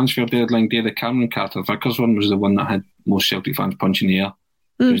did on transfer deadline day, the Cameron Carter-Vickers one was the one that had most Celtic fans punching the air,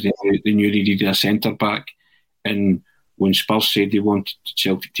 because they knew they needed a centre-back. And when Spurs said they wanted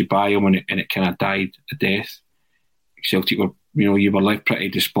Celtic to buy him, and it kind of died a death, Celtic were, you know, you were left pretty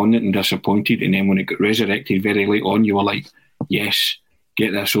despondent and disappointed. And then when it got resurrected very late on, you were like, yes,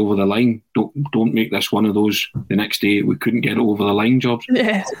 get this over the line. Don't make this one of those the next day we couldn't get it over the line jobs.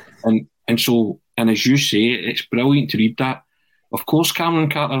 Yeah. And as you say, it's brilliant to read that. Of course,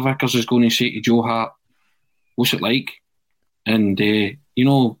 Cameron Carter-Vickers is going to say to Joe Hart, what's it like? And, you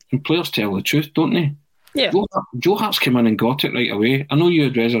know, and players tell the truth, don't they? Yeah. Joe Hart's come in and got it right away. I know you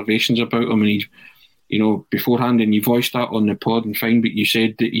had reservations about him, and he's, you know, beforehand, and you voiced that on the pod and fine, but you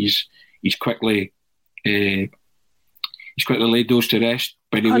said that he's quickly laid those to rest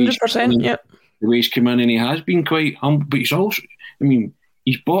by the 100%, yeah. The way he's come in, and he has been quite humble, but he's also, I mean,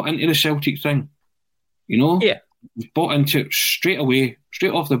 he's bought into the Celtic thing, you know? Yeah. He's bought into it straight away,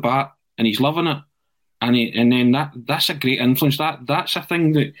 straight off the bat, and he's loving it. And then that's a great influence. That's a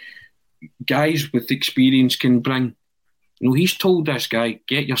thing that guys with experience can bring. You know, he's told this guy,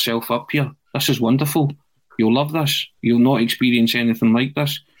 get yourself up here. This is wonderful. You'll love this. You'll not experience anything like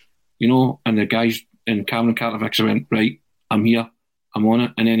this. You know, and the guys in Cameron Carter-Vickers went, right, I'm here, I'm on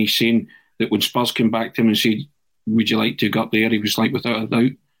it. And then he's saying that when Spurs came back to him and said, would you like to go up there? He was like, without a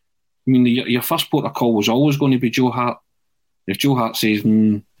doubt. I mean, your first port of call was always going to be Joe Hart. If Joe Hart says,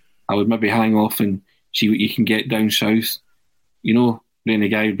 I would maybe hang off and see what you can get down south, you know, then the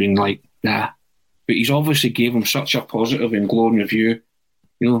guy would be like, nah. But he's obviously gave him such a positive and glowing review.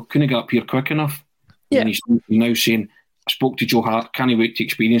 You know, couldn't get up here quick enough. Yeah. And he's now saying, I spoke to Joe Hart, can't wait to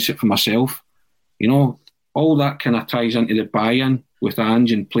experience it for myself. You know, all that kind of ties into the buy-in with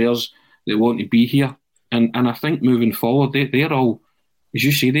Ange and players that want to be here. And I think moving forward, they're all, as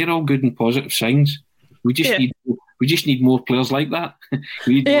you say, they're all good and positive signs. We just need more players like that.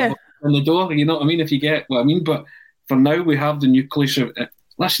 We need more on the door, you know what I mean, if you get what I mean. But for now, we have the nucleus of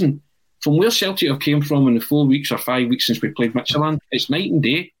listen, from where Celtic have came from in the 4 weeks or 5 weeks since we played Midtjylland, it's night and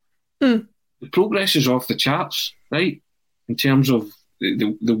day. The progress is off the charts, right? In terms of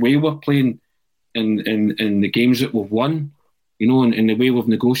the way we're playing in the games that we've won, you know, and the way we've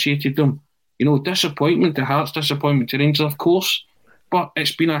negotiated them. You know, disappointment to Hearts, disappointment to Rangers, of course, but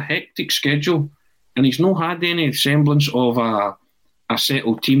it's been a hectic schedule, and he's not had any semblance of a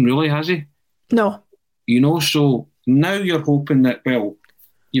settled team, really, has he? No. You know, so now you're hoping that, well,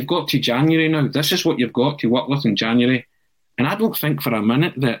 you've got to January now. This is what you've got to work with in January. And I don't think for a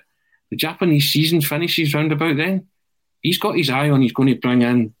minute that the Japanese season finishes round about then. He's got his eye on he's going to bring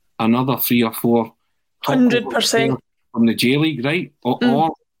in another 3 or 4 100% from the J League, right?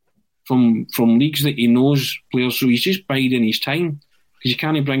 Or from leagues that he knows players. So he's just biding his time because you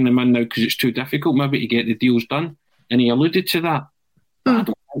can't bring them in now because it's too difficult maybe to get the deals done. And he alluded to that. But I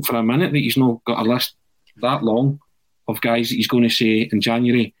don't think for a minute that he's not got a list that long of guys that he's going to say in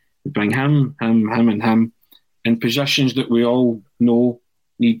January, bring him, and him in positions that we all know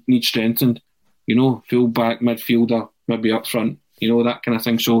need strengthened. You know, full back, midfielder, maybe up front, you know, that kind of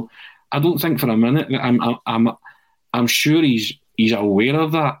thing. So I don't think for a minute that I'm sure he's aware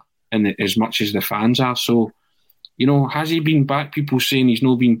of that, and as much as the fans are. So, you know, has he been back? People saying he's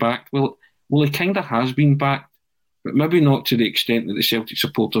not been backed. Well, he kind of has been backed, but maybe not to the extent that the Celtic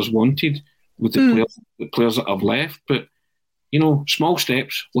supporters wanted with the players that have left. But, you know, small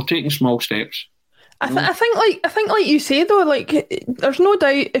steps. We're taking small steps. I think like you say though, like there's no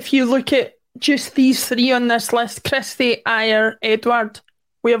doubt if you look at just these 3 on this list, Christie, Ayer, Edward,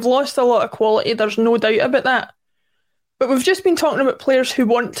 we have lost a lot of quality. There's no doubt about that. But we've just been talking about players who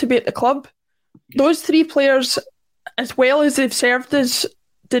want to be at the club. Those 3 players, as well as they've served us,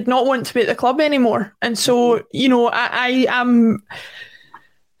 did not want to be at the club anymore. And so, you know, I am,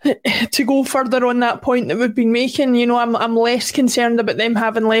 to go further on that point that we've been making, you know, I'm less concerned about them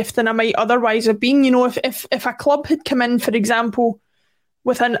having left than I might otherwise have been. You know, if a club had come in, for example,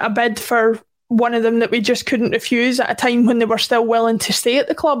 with a bid for one of them that we just couldn't refuse at a time when they were still willing to stay at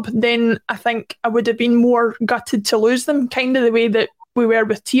the club, then I think I would have been more gutted to lose them, kind of the way that we were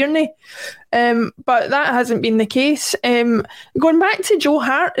with Tierney. But that hasn't been the case. Going back to Joe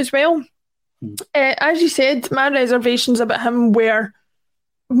Hart as well, as you said, my reservations about him were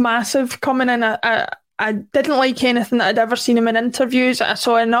massive coming in. I didn't like anything that I'd ever seen him in interviews. I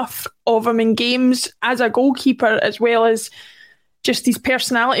saw enough of him in games as a goalkeeper, as well as just his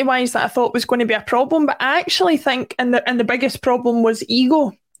personality-wise, that I thought was going to be a problem. But I actually think, and the biggest problem was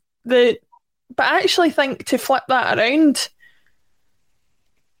ego. But I actually think to flip that around,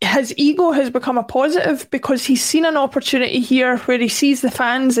 his ego has become a positive because he's seen an opportunity here where he sees the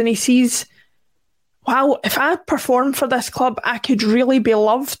fans and he sees, wow, if I perform for this club, I could really be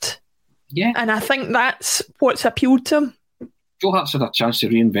loved. Yeah. And I think that's what's appealed to him. Joe Hart's had a chance to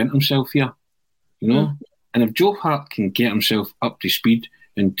reinvent himself here, you know? And if Joe Hart can get himself up to speed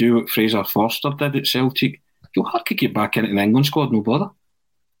and do what Fraser Forster did at Celtic, Joe Hart could get back into the England squad, no bother.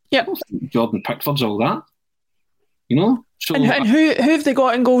 Yeah. Jordan Pickford's all that, you know? So, and who have they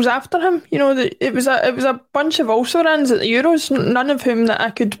got in goals after him? You know, it was a bunch of also-rans at the Euros, none of whom that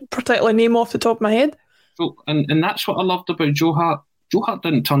I could particularly name off the top of my head. So, and that's what I loved about Joe Hart. Joe Hart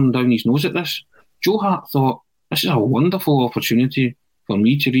didn't turn down his nose at this. Joe Hart thought, this is a wonderful opportunity for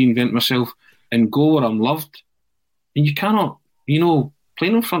me to reinvent myself and go where I'm loved. And you cannot, you know,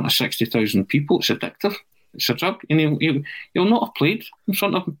 playing in front of 60,000 people, it's addictive. It's a drug. And you'll not have played in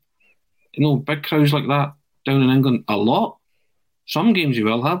front of, you know, big crowds like that down in England a lot. Some games you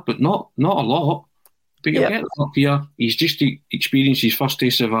will have, but not a lot. But you'll get up here. He's just experienced his first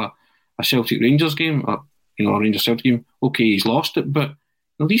taste of a Celtic Rangers game, or, you know, a Rangers Celtic game. Okay, he's lost it, but you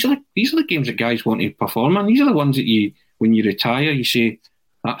know, these are the games that guys want to perform in. These are the ones that you, when you retire, you say,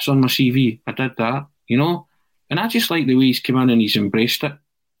 that's on my CV. I did that, you know. And I just like the way he's come in and he's embraced it.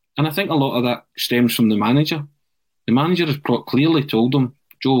 And I think a lot of that stems from the manager. The manager has clearly told him,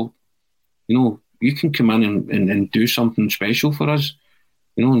 Joe, you know, you can come in and do something special for us.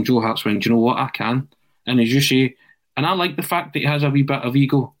 You know, and Joe Hart's went, you know what, I can. And as you say, and I like the fact that he has a wee bit of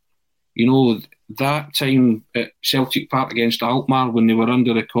ego. You know, that time at Celtic Park against Alkmaar when they were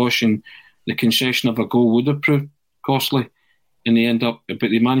under the caution, the concession of a goal would have proved costly. And they but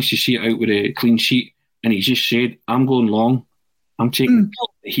they managed to see it out with a clean sheet. And he just said, I'm going long. I'm taking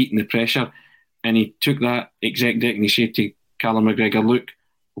the heat and the pressure. And he took that exec deck and he said to Callum McGregor, look,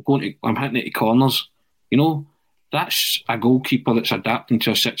 I'm hitting it to corners. You know, that's a goalkeeper that's adapting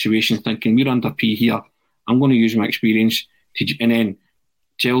to a situation, thinking, we're under P here. I'm going to use my experience and then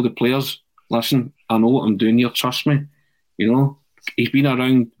tell the players, listen, I know what I'm doing here, trust me. You know, he's been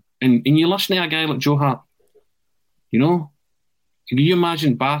around. And you listen to a guy like Joe Hart, you know, Can you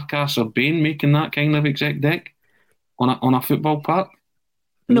imagine Barkas or Bain making that kind of exec deck on a football park?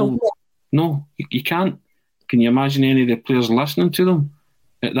 No, you can't. Can you imagine any of the players listening to them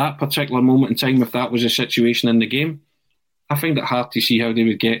at that particular moment in time if that was a situation in the game? I find it hard to see how they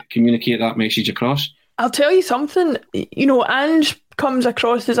would communicate that message across. I'll tell you something. Ange comes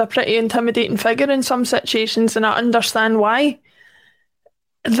across as a pretty intimidating figure in some situations, and I understand why.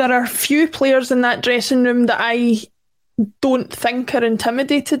 There are few players in that dressing room that I don't think are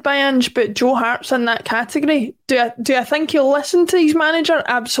intimidated by Ange, but Joe Hart's in that category. Do I think he'll listen to his manager?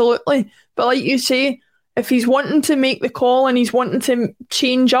 Absolutely. But like you say, if he's wanting to make the call and he's wanting to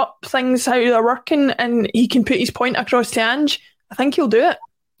change up things, how they're working, and he can put his point across to Ange, I think he'll do it.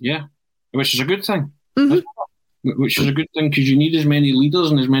 Yeah, which is a good thing. Mm-hmm. Which is a good thing, because you need as many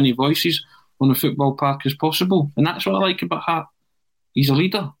leaders and as many voices on a football park as possible. And that's what I like about Hart. He's a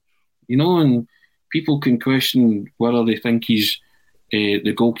leader, and people can question whether they think he's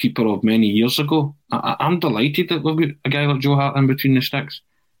the goalkeeper of many years ago. I'm delighted that we've got a guy like Joe Hart in between the sticks,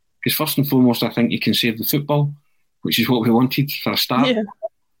 because first and foremost, I think he can save the football, which is what we wanted for a start. Yeah.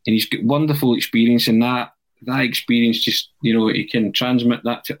 And he's got wonderful experience in that experience. Just, he can transmit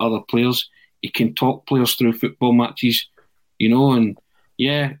that to other players. He can talk players through football matches, and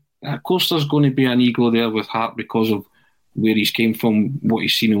yeah, of course there's going to be an ego there with Hart because of where he's came from, what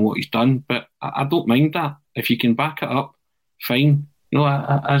he's seen and what he's done. But I don't mind that. If you can back it up, fine.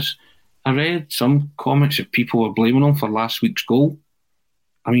 As I read some comments that people were blaming him for last week's goal.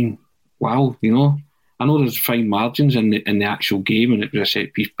 I mean, wow, I know there's fine margins in the actual game and it was a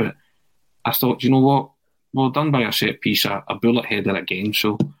set piece, but I thought, well done by a set piece, a bullet header again,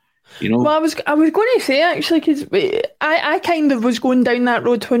 so... Well, I was going to say, actually, because I kind of was going down that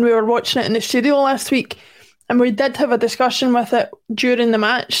road when we were watching it in the studio last week, and we did have a discussion with it during the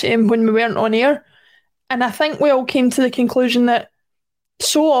match when we weren't on air, and I think we all came to the conclusion that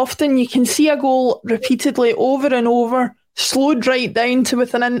so often you can see a goal repeatedly over and over, slowed right down to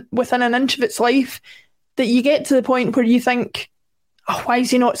within an inch of its life, that you get to the point where you think, oh, why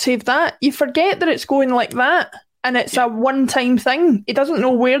has he not saved that? You forget that it's going like that. And it's a one-time thing. He doesn't know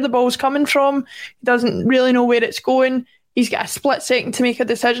where the ball's coming from. He doesn't really know where it's going. He's got a split second to make a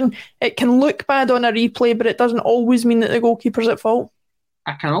decision. It can look bad on a replay, but it doesn't always mean that the goalkeeper's at fault.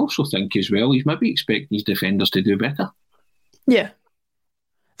 I can also think as well, he's maybe expecting his defenders to do better. Yeah.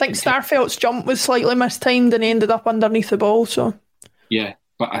 I think Starfelt's jump was slightly mistimed and he ended up underneath the ball. So yeah,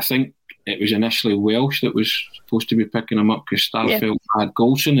 but I think it was initially Welsh that was supposed to be picking him up because Starfelt had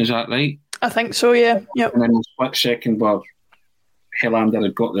Goulson, is that right? I think so, yeah. Yep. And then the split second where Helander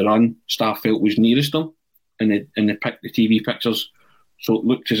had got the run, Starfelt was nearest him in the TV pictures. So it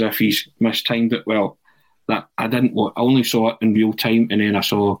looked as if he's mistimed it. Well, that I only saw it in real time, and then I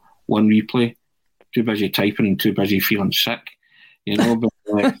saw one replay. Too busy typing and too busy feeling sick,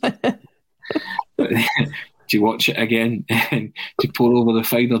 But to watch it again and to pour over the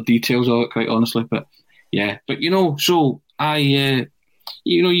finer details of it, quite honestly. But yeah, so I,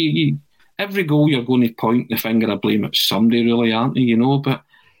 every goal you're going to point the finger of blame at somebody, really, aren't you? But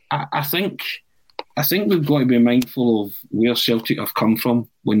I think we've got to be mindful of where Celtic have come from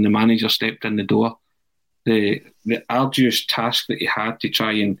when the manager stepped in the door. The arduous task that he had to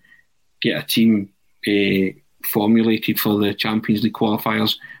try and get a team formulated for the Champions League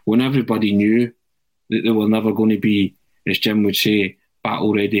qualifiers when everybody knew that they were never going to be, as Jim would say,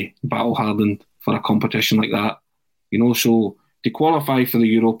 battle ready, battle hardened for a competition like that. So to qualify for the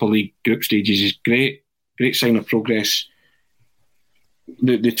Europa League group stages is great sign of progress.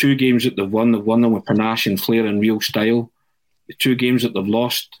 The two games that they've won them with panache and flair and real style. The two games that they've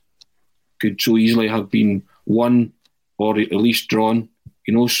lost could so easily have been won or at least drawn.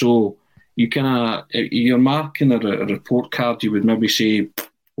 So you you're marking a report card, you would maybe say,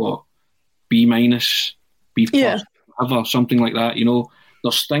 what, B-, B+, whatever, something like that.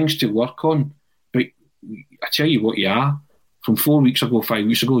 There's things to work on. But I tell you what you are. From 4 weeks ago, 5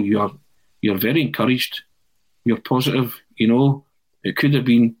 weeks ago, you're very encouraged. You're positive. It could have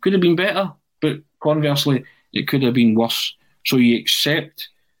been better, but conversely, it could have been worse. So you accept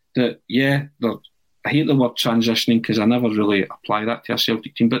that. Yeah, I hate the word transitioning because I never really apply that to a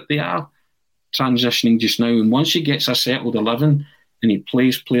Celtic team, but they are transitioning just now. And once he gets a settled 11 and he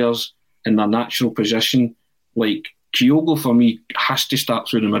plays players in their natural position, like Kyogo for me has to start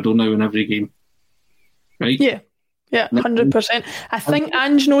through the middle now in every game, right? Yeah. Yeah, 100%. I think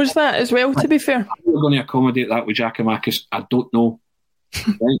Ange knows that as well, to be fair. We're going to accommodate that with Giakoumakis. I don't know.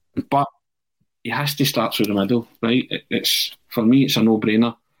 Right? But he has to start through the middle, right? For me, it's a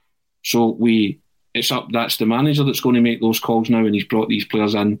no-brainer. So that's the manager that's going to make those calls now, and he's brought these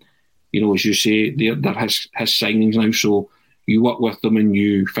players in. As you say, they're his signings now. So, you work with them and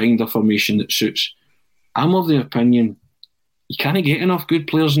you find a formation that suits. I'm of the opinion you can't get enough good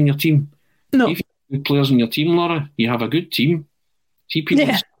players in your team. No. If you have good players in your team, Laura, you have a good team. See, people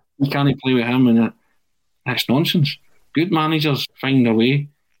say you can't play with him, and that's nonsense. Good managers find a way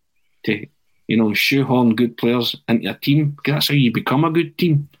to, shoehorn good players into a team. That's how you become a good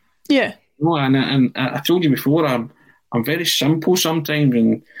team. Yeah. And I told you before, I'm very simple sometimes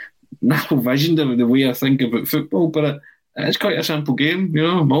and narrow visioned of the way I think about football, but it's quite a simple game.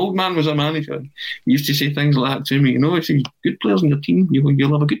 My old man was a manager. He used to say things like that to me. He said, good players in your team,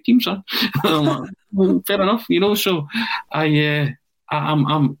 you'll have a good team, son. Well, fair enough, So I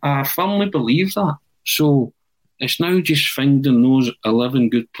firmly believe that. So it's now just finding those 11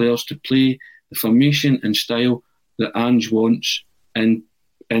 good players to play the formation and style that Ange wants and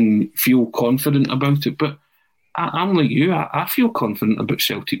feel confident about it. But I'm like you. I feel confident about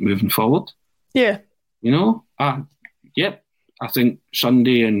Celtic moving forward. Yeah. I think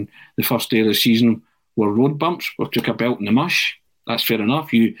Sunday and the first day of the season were road bumps. We took a belt in the mush. That's fair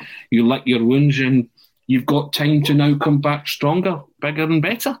enough. You lick your wounds and you've got time to now come back stronger, bigger and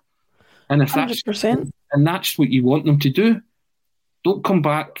better. And if 100%. That's what you want them to do, don't come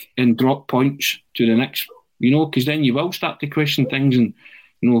back and drop points to the next, because then you will start to question things and,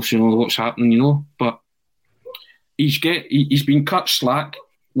 what's happening, But he's been cut slack.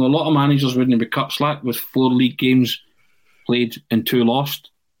 A lot of managers wouldn't be cut slack with 4 league games played and 2 lost,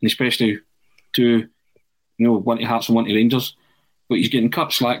 and especially 2, one to Hearts and 1 to Rangers. But he's getting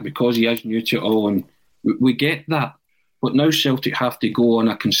cut slack because he is new to it all, and we get that. But now Celtic have to go on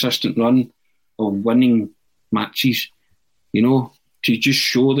a consistent run of winning matches, to just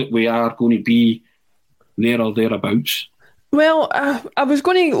show that we are going to be there or thereabouts. Well, I was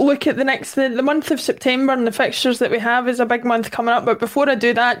going to look at the month of September and the fixtures that we have is a big month coming up. But before I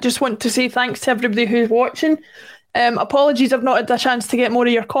do that, just want to say thanks to everybody who's watching. Apologies, I've not had a chance to get more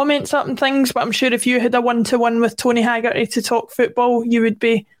of your comments up and things, but I'm sure if you had a one-to-one with Tony Haggerty to talk football, you would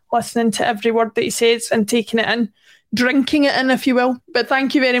be listening to every word that he says and taking it in, drinking it in, if you will. But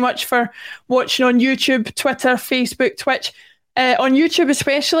thank you very much for watching on YouTube, Twitter, Facebook, Twitch. On YouTube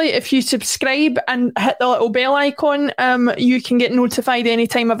especially, if you subscribe and hit the little bell icon, you can get notified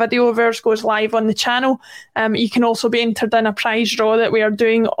anytime a video of ours goes live on the channel. You can also be entered in a prize draw that we are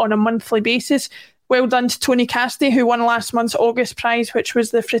doing on a monthly basis. Well done to Tony Cassidy, who won last month's August prize, which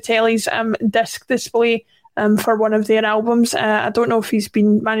was the Fratelli's disc display for one of their albums. I don't know if he's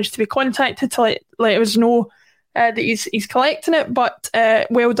managed to be contacted to let us know that he's collecting it, but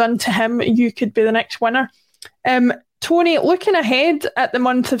well done to him. You could be the next winner. Tony, looking ahead at the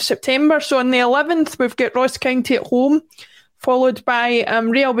month of September, so on the 11th, we've got Ross County at home, followed by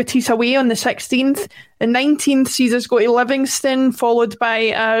Real Betis away on the 16th. The 19th sees us go to Livingston, followed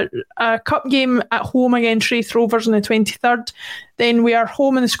by a cup game at home against Raith Rovers on the 23rd. Then we are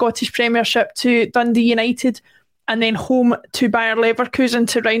home in the Scottish Premiership to Dundee United, and then home to Bayer Leverkusen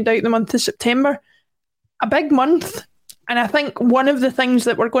to round out the month of September. A big month, and I think one of the things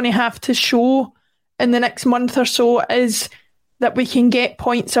that we're going to have to show in the next month or so is that we can get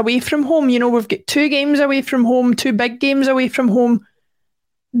points away from home. We've got 2 games away from home, 2 big games away from home.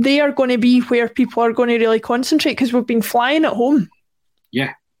 They are going to be where people are going to really concentrate because we've been flying at home.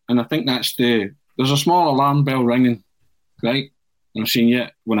 Yeah, and I think there's a small alarm bell ringing, right? And I'm saying,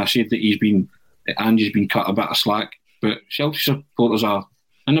 when I said that Ange's been cut a bit of slack, but Celtic supporters are,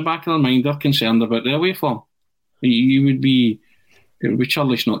 in the back of their mind, they're concerned about their away form. It would be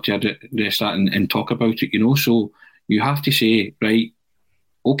churlish not to address that and talk about it, So you have to say, right,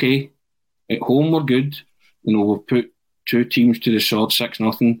 okay, at home we're good. We've put 2 teams to the sword,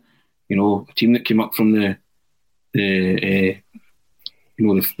 6-0. A team that came up from the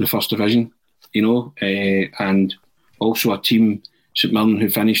first division, and also a team, St Mirren, who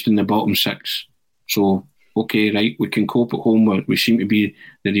finished in the bottom 6. So, okay, right, we can cope at home. We seem to be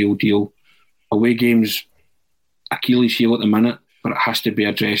the real deal. Away games, Achilles heel at the minute, but it has to be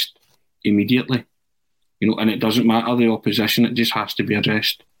addressed immediately. And it doesn't matter the opposition, it just has to be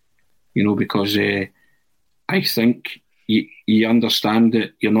addressed. Because I think you understand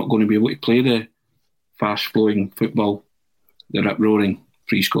that you're not going to be able to play the fast-flowing football, the rip-roaring,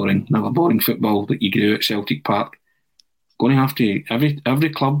 free-scoring, never boring football that you do at Celtic Park. Going to have to, every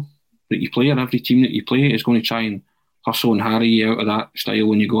club that you play or every team that you play is going to try and hustle and harry you out of that style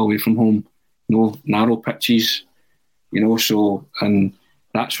when you go away from home. Narrow pitches, and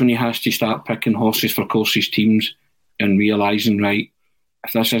that's when he has to start picking horses for courses teams and realising, right,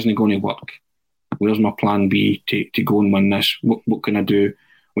 if this isn't going to work, where's my plan B to go and win this? What can I do?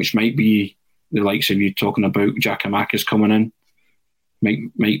 Which might be the likes of you talking about Giakoumakis coming in,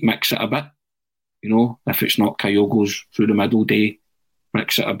 might mix it a bit, If it's not Kyogo's through the middle day,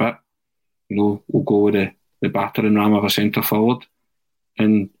 mix it a bit. We'll go with the battering ram of a centre forward.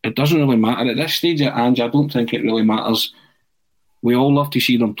 And it doesn't really matter. At this stage at Ange, I don't think it really matters. We all love to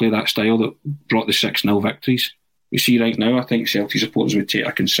see them play that style that brought the 6-0 victories. We see right now, I think Celtic supporters would take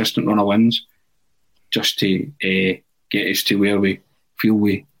a consistent run of wins just to get us to where we feel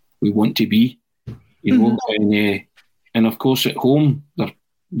we want to be. And of course at home,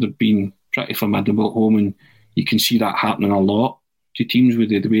 they've been pretty formidable at home, and you can see that happening a lot to teams with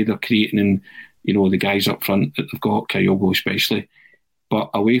the way they're creating, and the guys up front that they've got, Kyogo especially. But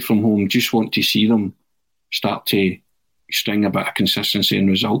away from home, just want to see them start to string a bit of consistency in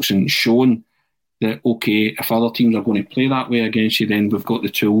results and showing that, okay, if other teams are going to play that way against you, then we've got the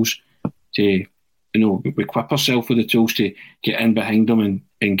tools to, we equip ourselves with the tools to get in behind them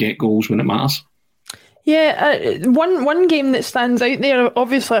and get goals when it matters. Yeah, one game that stands out there,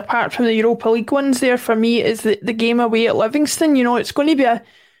 obviously apart from the Europa League ones there for me, is the game away at Livingston. It's going to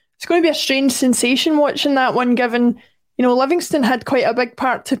be a strange sensation watching that one, given Livingston had quite a big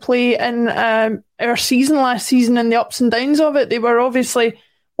part to play in our season last season and the ups and downs of it. They were obviously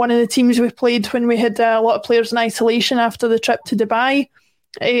one of the teams we played when we had a lot of players in isolation after the trip to Dubai.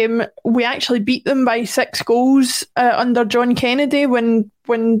 We actually beat them by 6 goals under John Kennedy when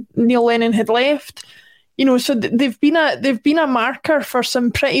Neil Lennon had left. So they've been a marker for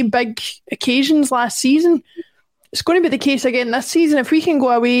some pretty big occasions last season. It's going to be the case again this season. If we can go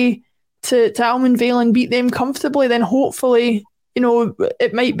away to Almond Vale and beat them comfortably, then hopefully,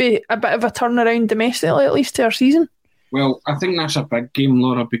 it might be a bit of a turnaround domestically, at least to our season. Well, I think that's a big game,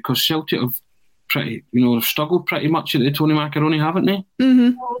 Laura, because Celtic have they've struggled pretty much at the Tony Macaroni, haven't they?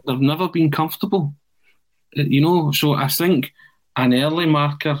 Mm-hmm. They've never been comfortable. So I think an early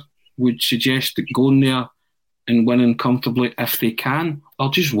marker would suggest that going there and winning comfortably if they can, or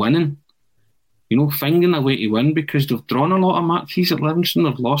just winning. Finding a way to win, because they've drawn a lot of matches at Livingston,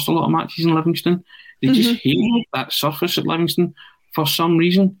 they've lost a lot of matches in Livingston. They just hate that surface at Livingston for some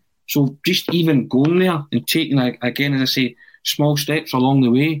reason. So just even going there and taking, again, as I say, small steps along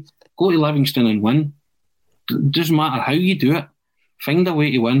the way, go to Livingston and win. It doesn't matter how you do it. Find a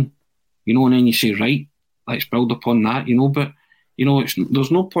way to win, and then you say, right, let's build upon that, but,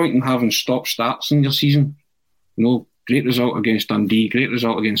 there's no point in having stop-starts in your season. Great result against Dundee, great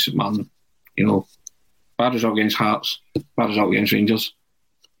result against St Mirren, bad result against Hearts, bad result against Rangers.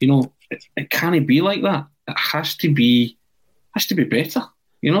 It can't be like that. It has to be better,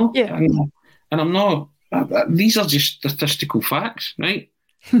 Yeah. And I'm not. These are just statistical facts, right?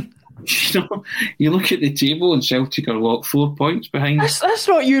 You look at the table and Celtic are 4 points behind. That's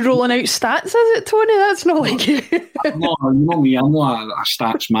not you rolling out stats, is it, Tony? That's not like you. No, you know me, I'm not a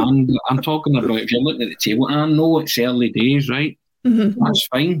stats man. I'm talking about if you're looking at the table, and I know it's early days, right? Mm-hmm. That's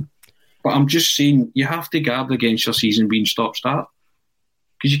fine. But I'm just saying you have to guard against your season being stop-start,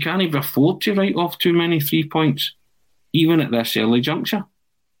 because you can't even afford to write off too many 3 points, even at this early juncture.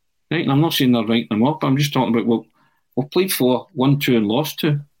 Right? And I'm not saying they're writing them off, but I'm just talking about, we've played 4, won 2 and lost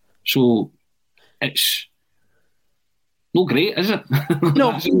 2. So it's not great, is it?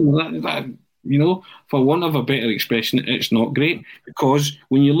 No. For want of a better expression, it's not great, because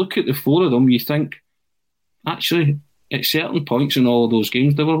when you look at the 4 of them, you think, actually, at certain points in all of those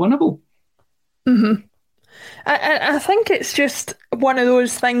games, they were winnable. Mm-hmm. I think it's just one of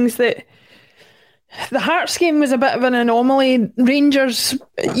those things that the Hearts game was a bit of an anomaly. Rangers,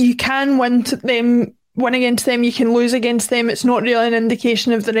 you can win against them, you can lose against them. It's not really an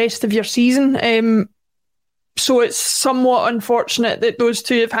indication of the rest of your season. So it's somewhat unfortunate that those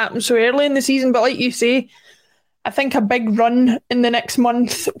 2 have happened so early in the season. But like you say, I think a big run in the next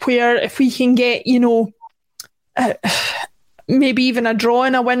month where if we can get, maybe even a draw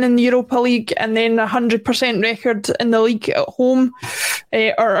and a win in the Europa League, and then 100% record in the league at home,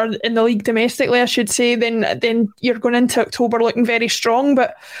 or in the league domestically, I should say, then you're going into October looking very strong.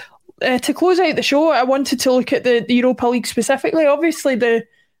 But to close out the show, I wanted to look at the Europa League specifically. Obviously, the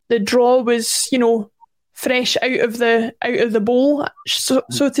draw was, fresh out of the bowl,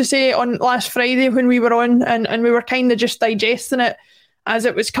 so to say, on last Friday when we were on, and we were kind of just digesting it as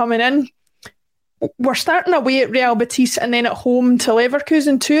it was coming in. We're starting away at Real Betis and then at home to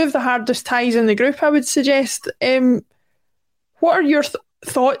Leverkusen, 2 of the hardest ties in the group, I would suggest. What are your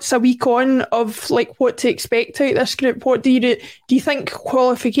thoughts a week on of what to expect out of this group? What do you think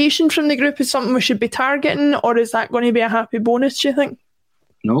qualification from the group is something we should be targeting, or is that going to be a happy bonus, do you think?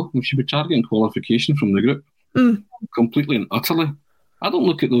 No, we should be targeting qualification from the group. Completely and utterly. I don't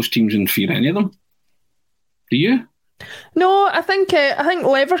look at those teams and fear any of them. Do you? No, I think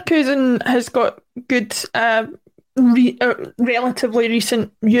Leverkusen has got good relatively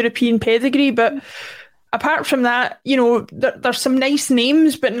recent European pedigree, but apart from that, there's some nice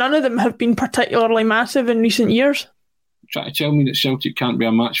names, but none of them have been particularly massive in recent years. Try to tell me that Celtic can't be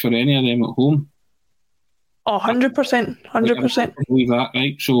a match for any of them at home? Oh, 100%. 100%. I believe that,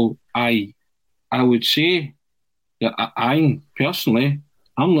 right? So I would say that I'm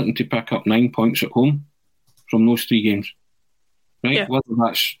looking to pick up 9 points at home from those 3 games. Right? Yeah. Whether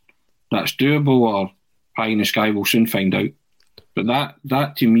that's doable or pie in the sky, we'll soon find out. But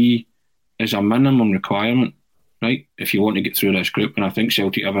that to me is a minimum requirement, right? If you want to get through this group, and I think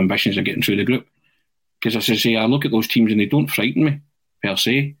Celtic have ambitions of getting through the group. Because as I say, I look at those teams and they don't frighten me, per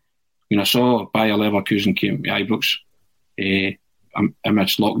se. I saw Bayer Leverkusen came to Ibrox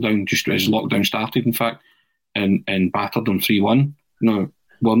amidst lockdown, just as lockdown started, in fact, and battered them 3-1.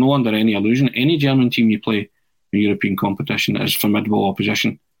 We're no under any illusion. Any German team you play in European competition is formidable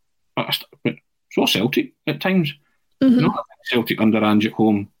opposition. But so Celtic at times. Mm-hmm. I think Celtic under Ange at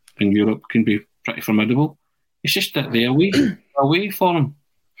home in Europe can be pretty formidable. It's just that the away form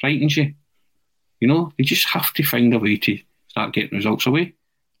frightens you. They just have to find a way to start getting results away.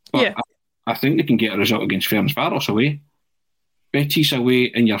 But yeah. I think they can get a result against Ferencváros away. Betis away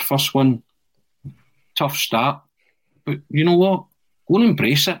in your first one, tough start. But you know what? Go and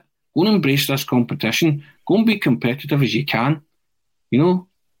embrace it. Go and embrace this competition. Go and be competitive as you can. Go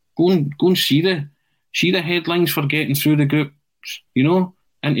and see the headlines for getting through the groups. Into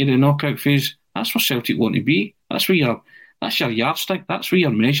the knockout phase. That's where Celtic want to be. That's your yardstick. That's where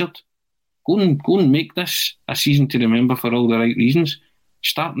you're measured. Go and make this a season to remember for all the right reasons.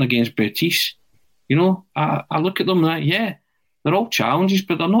 Starting against Betis, I look at them like, yeah, they're all challenges,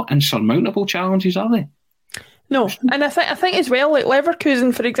 but they're not insurmountable challenges, are they? No, and I think as well, like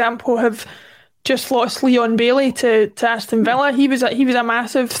Leverkusen, for example, have just lost Leon Bailey to Aston Villa. He was a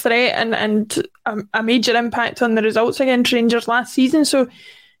massive threat and a major impact on the results against Rangers last season. So,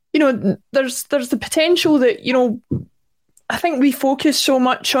 there's the potential that, I think we focus so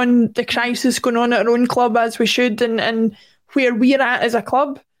much on the crisis going on at our own club, as we should, and where we're at as a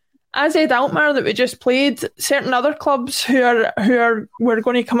club. As Ed Alkmaar that we just played, certain other clubs who we're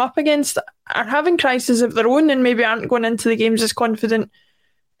going to come up against are having crises of their own and maybe aren't going into the games as confident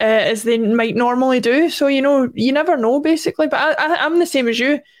as they might normally do. So, you never know, basically. But I'm the same as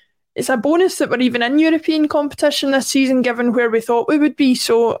you. It's a bonus that we're even in European competition this season, given where we thought we would be.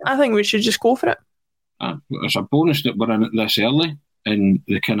 So I think we should just go for it. It's a bonus that we're in it this early in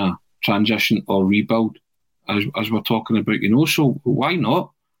the kind of transition or rebuild as we're talking about, so why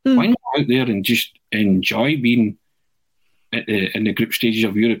not? Why not go out there and just enjoy being in the group stages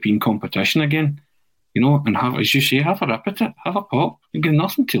of European competition again, and have, as you say, have a rip at it, have a pop. You've got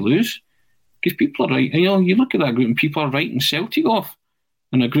nothing to lose because people are right. You look at that group and people are writing Celtic off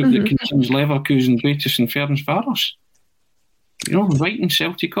in a group that contains Leverkusen, Betis and Ferencváros. Writing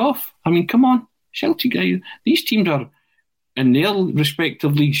Celtic off. I mean, come on. Celtic, these teams are in their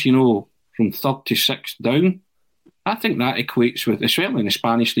respective leagues, from 3rd to 6th down. I think that equates with, especially in the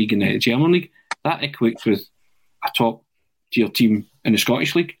Spanish league and the German league, that equates with a top tier team in the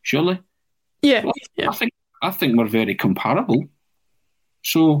Scottish league, surely. Yeah. I think we're very comparable.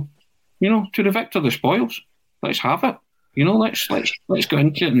 So, to the victor the spoils. Let's have it. Let's go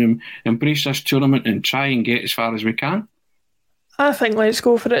into it and embrace this tournament and try and get as far as we can. I think let's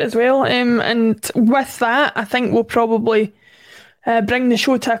go for it as well. And with that, I think we'll probably bring the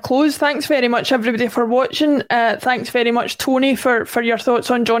show to a close. Thanks very much, everybody, for watching. Thanks very much, Tony, for your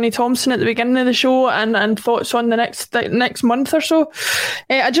thoughts on Johnny Thompson at the beginning of the show and thoughts on the next month or so.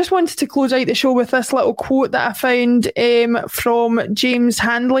 I just wanted to close out the show with this little quote that I found from James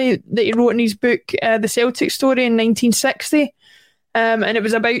Handley that he wrote in his book, The Celtic Story, in 1960. And it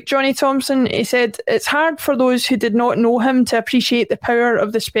was about Johnny Thompson. He said, "It's hard for those who did not know him to appreciate the power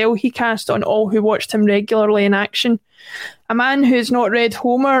of the spell he cast on all who watched him regularly in action. A man who has not read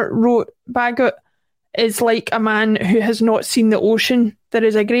Homer," wrote Bagot, "is like a man who has not seen the ocean. There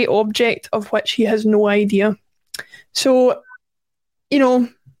is a great object of which he has no idea." So,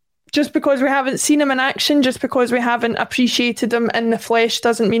 just because we haven't seen him in action, just because we haven't appreciated him in the flesh,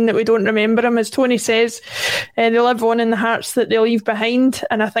 doesn't mean that we don't remember him. As Tony says, they live on in the hearts that they leave behind,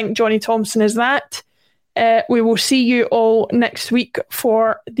 and I think Johnny Thompson is that. We will see you all next week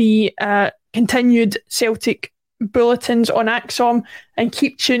for the continued Celtic bulletins on Axom, and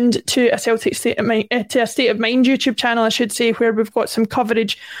keep tuned to a Celtic State of Mind, to a State of Mind YouTube channel, I should say, where we've got some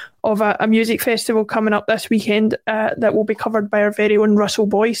coverage of a music festival coming up this weekend that will be covered by our very own Russell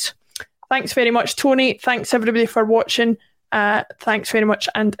Boyce. Thanks very much, Tony. Thanks everybody for watching. Thanks very much,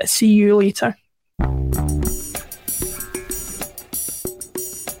 and see you later.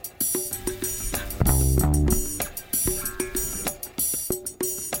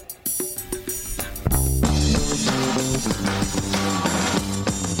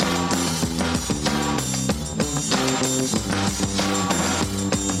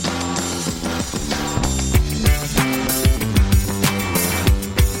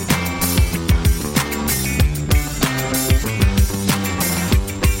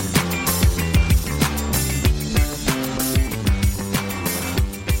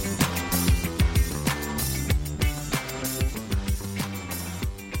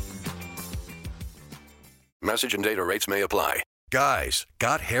 Message and data rates may apply. Guys,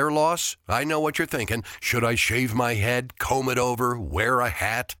 got hair loss? I know what you're thinking. Should I shave my head, comb it over, wear a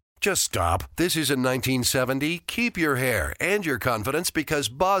hat? Just stop. This isn't 1970. Keep your hair and your confidence because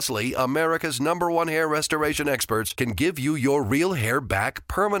Bosley, America's #1 hair restoration experts, can give you your real hair back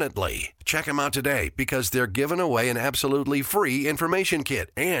permanently. Check them out today because they're giving away an absolutely free information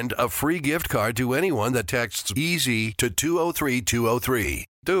kit and a free gift card to anyone that texts EASY to 203203.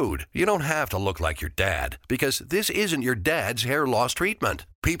 Dude, you don't have to look like your dad because this isn't your dad's hair loss treatment.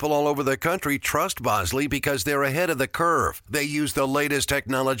 People all over the country trust Bosley because they're ahead of the curve. They use the latest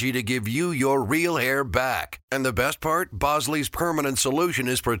technology to give you your real hair back. And the best part? Bosley's permanent solution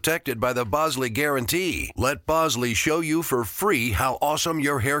is protected by the Bosley Guarantee. Let Bosley show you for free how awesome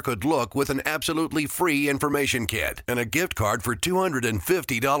your hair could look with an absolutely free information kit and a gift card for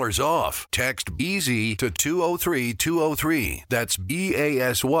 $250 off. Text EASY to 203203. That's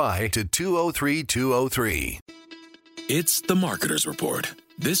BASY to 203203. It's the Marketer's Report.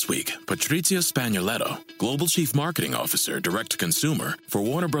 This week, Patrizio Spagnoletto, Global Chief Marketing Officer, Direct to Consumer for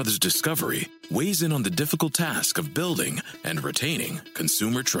Warner Brothers Discovery, weighs in on the difficult task of building and retaining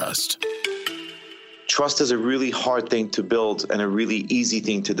consumer trust. Trust is a really hard thing to build and a really easy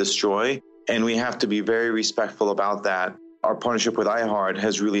thing to destroy, and we have to be very respectful about that. Our partnership with iHeart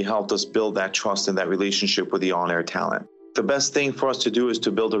has really helped us build that trust and that relationship with the on-air talent. The best thing for us to do is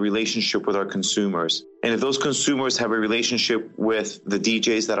to build a relationship with our consumers. And if those consumers have a relationship with the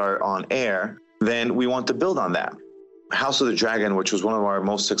DJs that are on air, then we want to build on that. House of the Dragon, which was one of our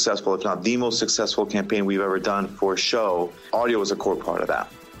most successful, if not the most successful campaign we've ever done for a show, audio was a core part of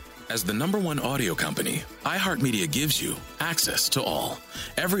that. As the #1 audio company, iHeartMedia gives you access to all.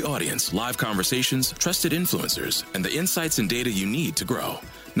 Every audience, live conversations, trusted influencers, and the insights and data you need to grow.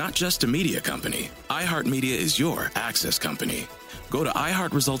 Not just a media company, iHeartMedia is your access company. Go to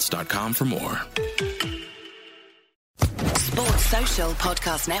iHeartResults.com for more. Sports Social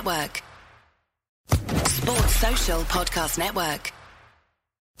Podcast Network. Sports Social Podcast Network.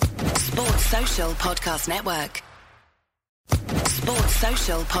 Sports Social Podcast Network. Sports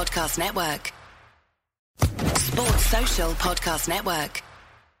Social Podcast Network. Sports Social Podcast Network.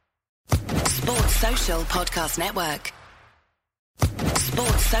 Sports Social Podcast Network.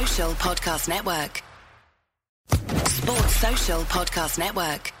 Sports Social Podcast Network. Sports Social Podcast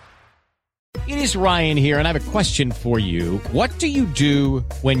Network. It is Ryan here, and I have a question for you. What do you do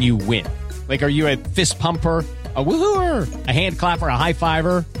when you win? Like, are you a fist pumper, a woohooer, a hand clapper, a high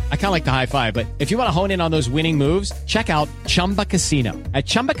fiver? I kind of like the high five, but if you want to hone in on those winning moves, check out Chumba Casino. At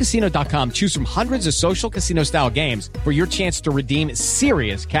ChumbaCasino.com, choose from hundreds of social casino-style games for your chance to redeem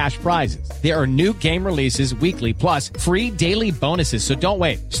serious cash prizes. There are new game releases weekly, plus free daily bonuses, so don't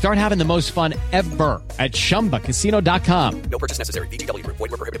wait. Start having the most fun ever at ChumbaCasino.com. No purchase necessary. VGW Group.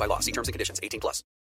 Void where prohibited by law. See terms and conditions. 18+.